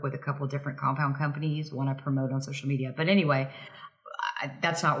 I work with a couple of different compound companies, one I promote on social media. But anyway,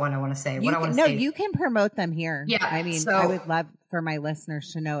 that's not what I want to say. You can promote them here. Yeah. I mean, I would love for my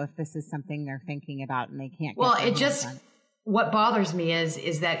listeners to know if this is something they're thinking about and they can't. what bothers me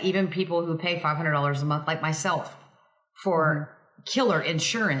is that even people who pay $500 a month, like myself, for killer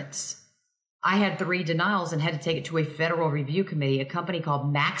insurance, I had 3 denials and had to take it to a federal review committee, a company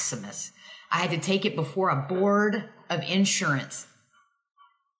called Maximus. I had to take it before a board of insurance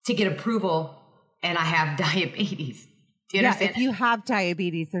to get approval, and I have diabetes. Do you understand? If you have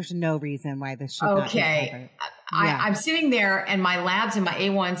diabetes, there's no reason why this should not be covered. I'm sitting there, and my labs and my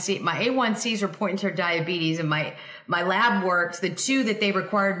A1Cs are pointing to diabetes, and my lab works. The 2 that they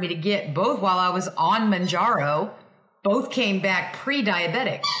required me to get, both while I was on Mounjaro, both came back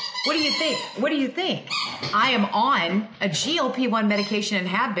pre-diabetic. What do you think? What do you think? I am on a GLP-1 medication and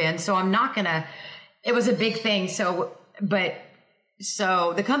have been, so I'm not gonna. It was a big thing. So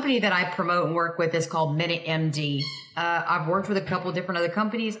the company that I promote and work with is called MinuteMD. I've worked with a couple of different other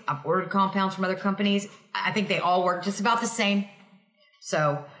companies. I've ordered compounds from other companies. I think they all work just about the same.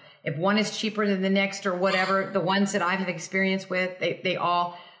 So if one is cheaper than the next or whatever, the ones that I've experience with, they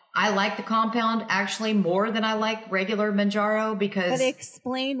all, I like the compound actually more than I like regular Mounjaro because. But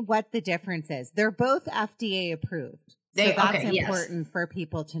explain what the difference is. They're both FDA approved. So that's important for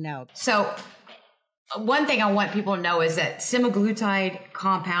people to know. So one thing I want people to know is that semaglutide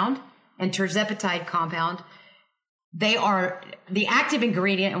compound and tirzepatide compound, they are the active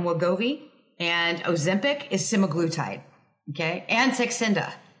ingredient in Wegovy and Ozempic is semaglutide, okay? And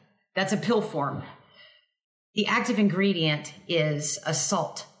Saxenda. That's a pill form. The active ingredient is a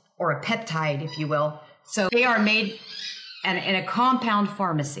salt or a peptide, if you will. So they are made in a compound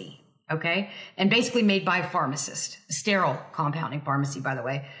pharmacy, okay? And basically made by a pharmacist, a sterile compounding pharmacy, by the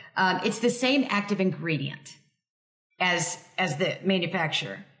way. It's the same active ingredient as the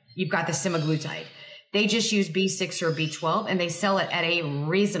manufacturer. You've got the semaglutide. They just use B6 or B12 and they sell it at a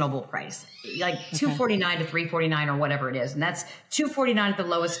reasonable price, like $249 to $349 or whatever it is. And that's $249 at the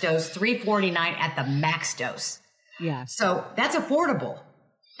lowest dose, $349 at the max dose. Yeah. So that's affordable.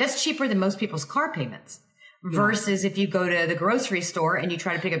 That's cheaper than most people's car payments. Versus if you go to the grocery store and you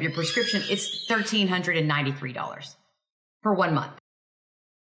try to pick up your prescription, it's $1,393 for 1 month.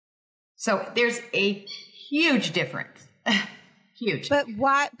 So there's a huge difference. Huge.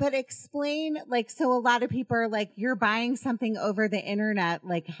 But explain, like, so a lot of people are like, you're buying something over the internet.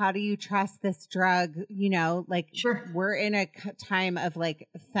 Like, how do you trust this drug? You know, like, we're in a time of like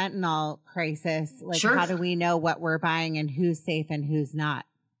fentanyl crisis. Like, how do we know what we're buying and who's safe and who's not?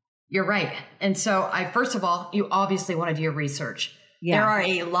 You're right. And so first of all, you obviously want to do your research. Yeah. There are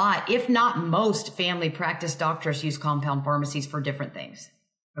a lot, if not most family practice doctors use compound pharmacies for different things.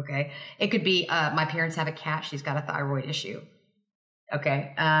 Okay. It could be, my parents have a cat. She's got a thyroid issue.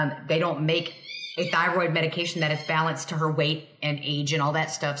 Okay. They don't make a thyroid medication that is balanced to her weight and age and all that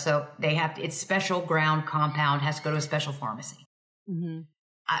stuff. So they have to, it's special ground compound, has to go to a special pharmacy. Mm-hmm.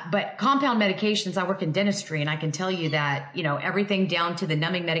 But compound medications, I work in dentistry and I can tell you that, you know, everything down to the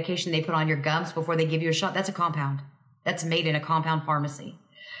numbing medication they put on your gums before they give you a shot, that's a compound. That's made in a compound pharmacy.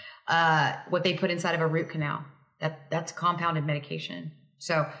 What they put inside of a root canal, that's compounded medication.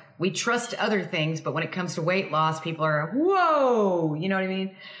 So we trust other things, but when it comes to weight loss, people are, whoa, you know what I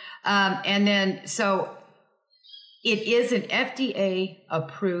mean? And then, so it is an FDA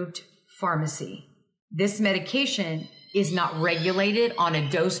approved pharmacy. This medication is not regulated on a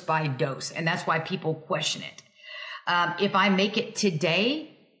dose by dose. And that's why people question it. If I make it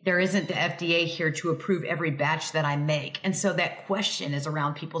today, there isn't the FDA here to approve every batch that I make. And so that question is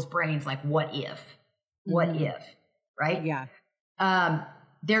around people's brains, like, what if? What if? Right? Yeah.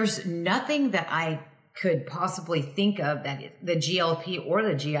 There's nothing that I could possibly think of that the GLP or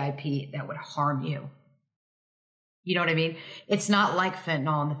the GIP that would harm you. You know what I mean? It's not like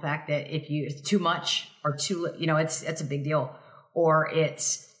fentanyl in the fact that if it's too much or too, you know, it's a big deal. Or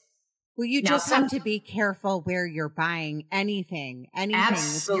it's. Well, you just have to be careful where you're buying anything.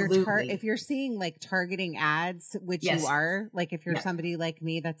 Absolutely. If you're seeing like targeting ads, which you are, like if you're somebody like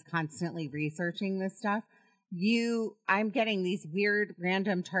me that's constantly researching this stuff, I'm getting these weird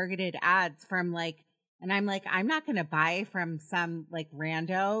random targeted ads from like, and I'm like, I'm not going to buy from some like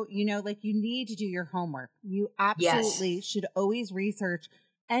rando, you know, like you need to do your homework. You absolutely should always research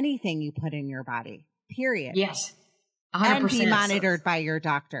anything you put in your body, period. Yes. 100%. And be monitored by your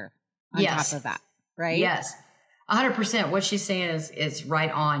doctor on top of that, right? Yes. 100%. What she's saying is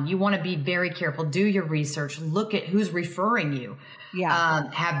right on. You want to be very careful. Do your research. Look at who's referring you. Yeah.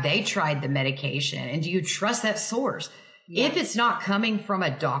 Have they tried the medication? And do you trust that source? Yeah. If it's not coming from a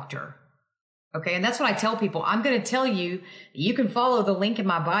doctor, okay, and that's what I tell people. I'm going to tell you, you can follow the link in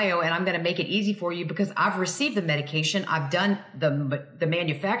my bio and I'm going to make it easy for you because I've received the medication. I've done the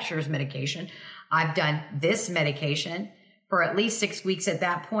manufacturer's medication. I've done this medication for at least 6 weeks at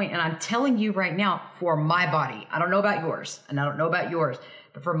that point. And I'm telling you right now, for my body, I don't know about yours, and I don't know about yours,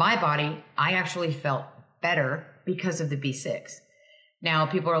 but for my body, I actually felt better because of the B6. Now,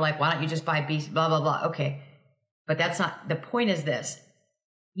 people are like, why don't you just buy B, blah, blah, blah. Okay. But that's not, the point is this.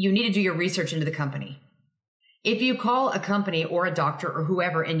 You need to do your research into the company. If you call a company or a doctor or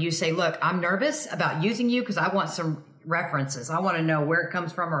whoever and you say, look, I'm nervous about using you because I want some references. I want to know where it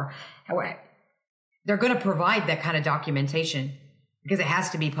comes from or how, they're going to provide that kind of documentation because it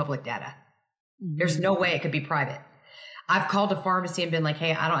has to be public data. Mm-hmm. There's no way it could be private. I've called a pharmacy and been like,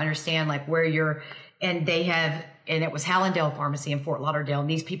 hey, I don't understand like where you're, and they have, and it was Hallandale Pharmacy in Fort Lauderdale. And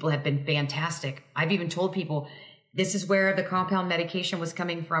these people have been fantastic. I've even told people this is where the compound medication was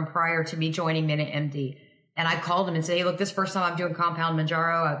coming from prior to me joining Minute MD. And I called them and said, hey, look, this first time I'm doing compound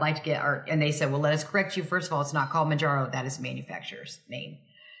Mounjaro, I'd like to get, and they said, well, let us correct you. First of all, it's not called Mounjaro. That is the manufacturer's name.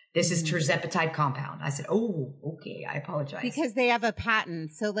 This is tirzepatide compound. I said, oh, okay. I apologize. Because they have a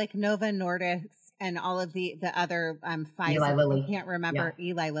patent. So like Novo Nordisk and all of the other Pfizer, Eli Lilly. I can't remember,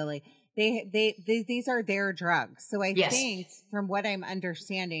 Eli Lilly. These are their drugs. So I think from what I'm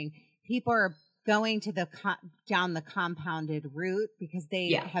understanding, people are going to down the compounded route because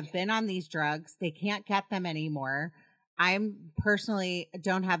they have been on these drugs. They can't get them anymore. I'm personally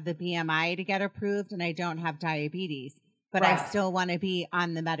don't have the BMI to get approved and I don't have diabetes, but I still want to be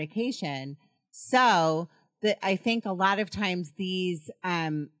on the medication. So I think a lot of times these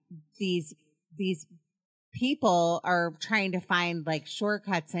people are trying to find like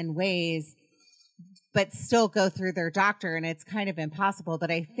shortcuts and ways but still go through their doctor, and it's kind of impossible.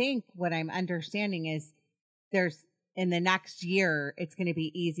 But I think what I'm understanding is in the next year, it's going to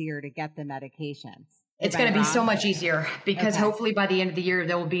be easier to get the medications. It's going to be so much easier because hopefully by the end of the year,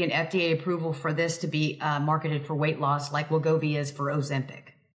 there will be an FDA approval for this to be marketed for weight loss like Wegovy is for Ozempic.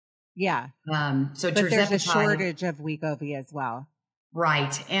 Yeah. So but there's a shortage of Wegovy as well.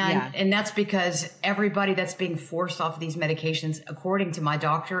 Right. And that's because everybody that's being forced off of these medications, according to my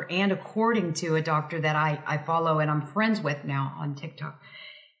doctor and according to a doctor that I follow and I'm friends with now on TikTok,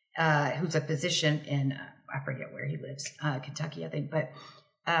 who's a physician in, I forget where he lives, Kentucky, I think. But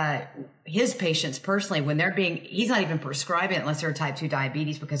his patients personally, when he's not even prescribing it unless they're type 2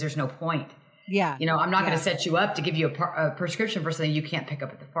 diabetes because there's no point. Yeah. I'm not going to set you up to give you a prescription for something you can't pick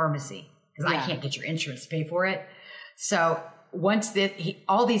up at the pharmacy because I can't get your insurance to pay for it. So once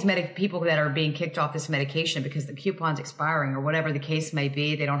all these people that are being kicked off this medication because the coupon's expiring or whatever the case may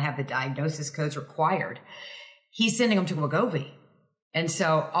be, they don't have the diagnosis codes required. He's sending them to Wegovy. And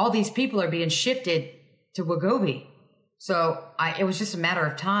so all these people are being shifted to Wegovy. So it was just a matter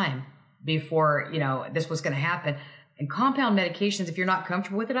of time before, this was going to happen. And compound medications, if you're not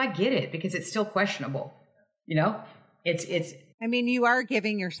comfortable with it, I get it because it's still questionable. It's I mean, you are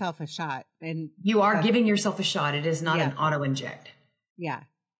giving yourself a shot, and you are giving yourself a shot. It is not an auto inject. Yeah.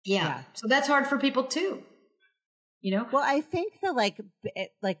 So that's hard for people too. Well, I think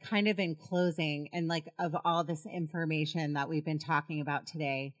that kind of in closing and of all this information that we've been talking about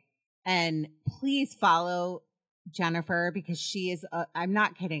today, and please follow Jennifer because she is, I'm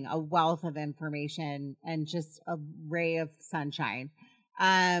not kidding, a wealth of information and just a ray of sunshine.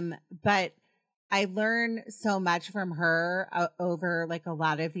 But I learn so much from her over a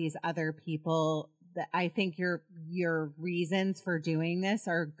lot of these other people that I think your reasons for doing this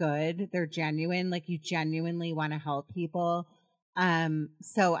are good. They're genuine. You genuinely want to help people.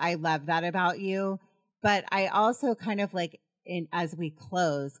 So I love that about you. But I also kind of as we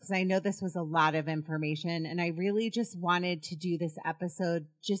close, because I know this was a lot of information and I really just wanted to do this episode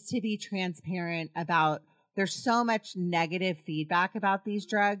just to be transparent about, there's so much negative feedback about these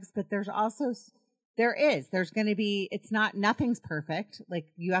drugs, but there's going to be, nothing's perfect.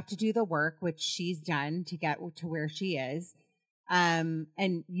 You have to do the work, which she's done to get to where she is. And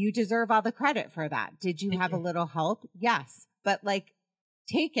you deserve all the credit for that. Did you have a little help? Yes. But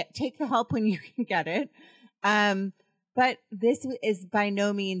take the help when you can get it. But this is by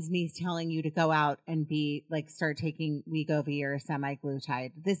no means me telling you to go out and start taking Wegovy or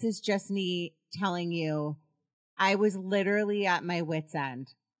Semaglutide. This is just me telling you I was literally at my wit's end.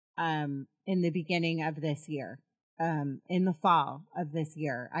 In the beginning of this year, in the fall of this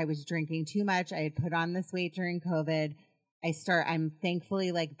year, I was drinking too much. I had put on this weight during COVID. I'm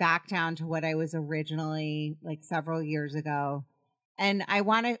thankfully back down to what I was originally several years ago. And I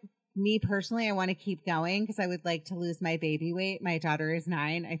want to keep going because I would like to lose my baby weight. My daughter is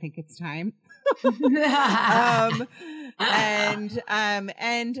 9. I think it's time.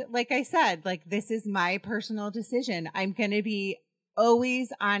 And like I said, this is my personal decision. I'm going to be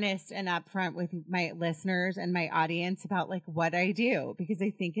always honest and upfront with my listeners and my audience about like what I do, because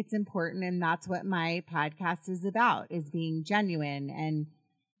I think it's important. And that's what my podcast is about, is being genuine.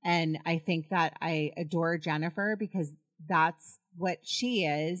 And I think that I adore Jennifer because that's what she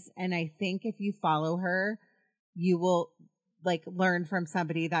is. And I think if you follow her, you will like learn from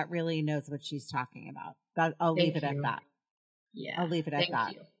somebody that really knows what she's talking about. I'll leave it at that. Yeah. I'll leave it at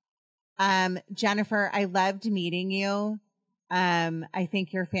that. You. Jennifer, I loved meeting you. I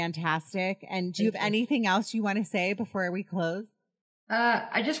think you're fantastic. And do you have anything else you want to say before we close?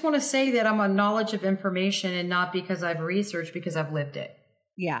 I just want to say that I'm a knowledge of information, and not because I've researched, because I've lived it.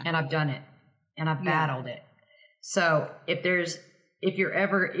 Yeah. And I've done it, and I've battled it. So if you're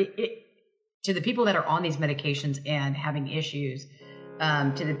ever, to the people that are on these medications and having issues,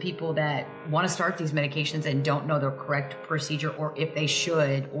 to the people that want to start these medications and don't know the correct procedure, or if they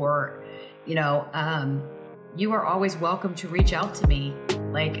should, or, you know, you are always welcome to reach out to me.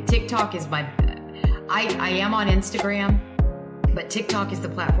 Like TikTok is I am on Instagram, but TikTok is the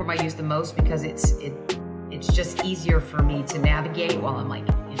platform I use the most because it's just easier for me to navigate while I'm like,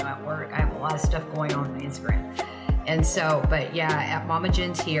 you know, at work. I have a lot of stuff going on my Instagram. And so, but yeah, at Mama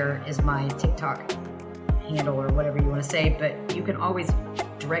Jen's here is my TikTok handle, or whatever you want to say, but you can always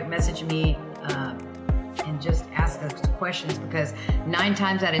direct message me, and just ask those questions, because 9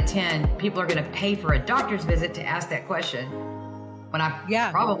 times out of 10, people are going to pay for a doctor's visit to ask that question. When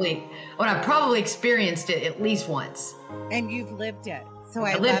I've probably experienced it at least once. And you've lived it. So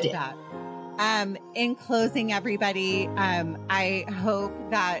I love that. In closing, everybody, I hope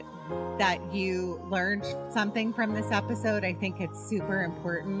that you learned something from this episode. I think it's super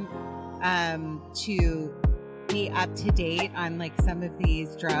important to be up to date on like some of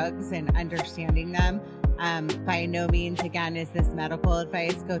these drugs and understanding them. By no means, again, is this medical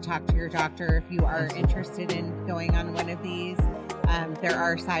advice. Go talk to your doctor if you are interested in going on one of these. There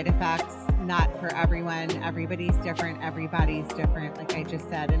are side effects, not for everyone. Everybody's different. Everybody's different, like I just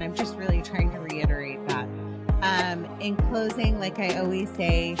said. And I'm just really trying to reiterate that. In closing, like I always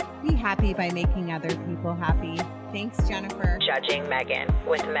say, be happy by making other people happy. Thanks, Jennifer. Judging Megan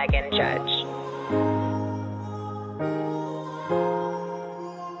with Megan Judge.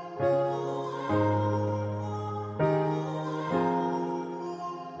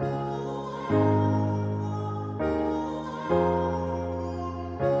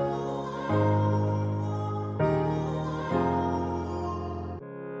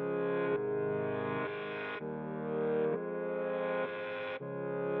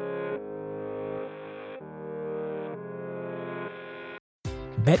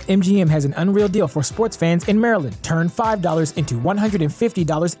 BetMGM has an unreal deal for sports fans in Maryland. Turn $5 into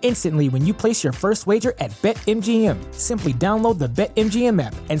 $150 instantly when you place your first wager at BetMGM. Simply download the BetMGM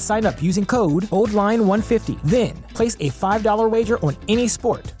app and sign up using code OldLine150. Then, place a $5 wager on any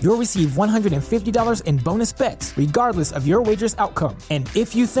sport. You'll receive $150 in bonus bets, regardless of your wager's outcome. And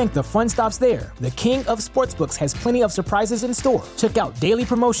if you think the fun stops there, the king of sportsbooks has plenty of surprises in store. Check out daily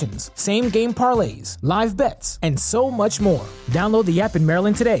promotions, same-game parlays, live bets, and so much more. Download the app in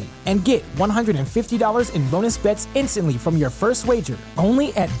Maryland today and get $150 in bonus bets instantly from your first wager,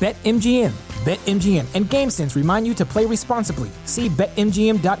 only at BetMGM. BetMGM and GameSense remind you to play responsibly. See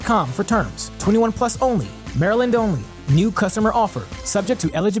BetMGM.com for terms. 21 plus only. Maryland only. New customer offer. Subject to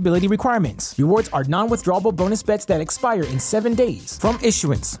eligibility requirements. Rewards are non-withdrawable bonus bets that expire in 7 days. From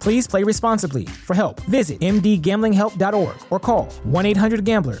issuance, please play responsibly. For help, visit mdgamblinghelp.org or call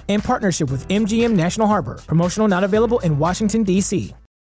 1-800-GAMBLER in partnership with MGM National Harbor. Promotional not available in Washington, D.C.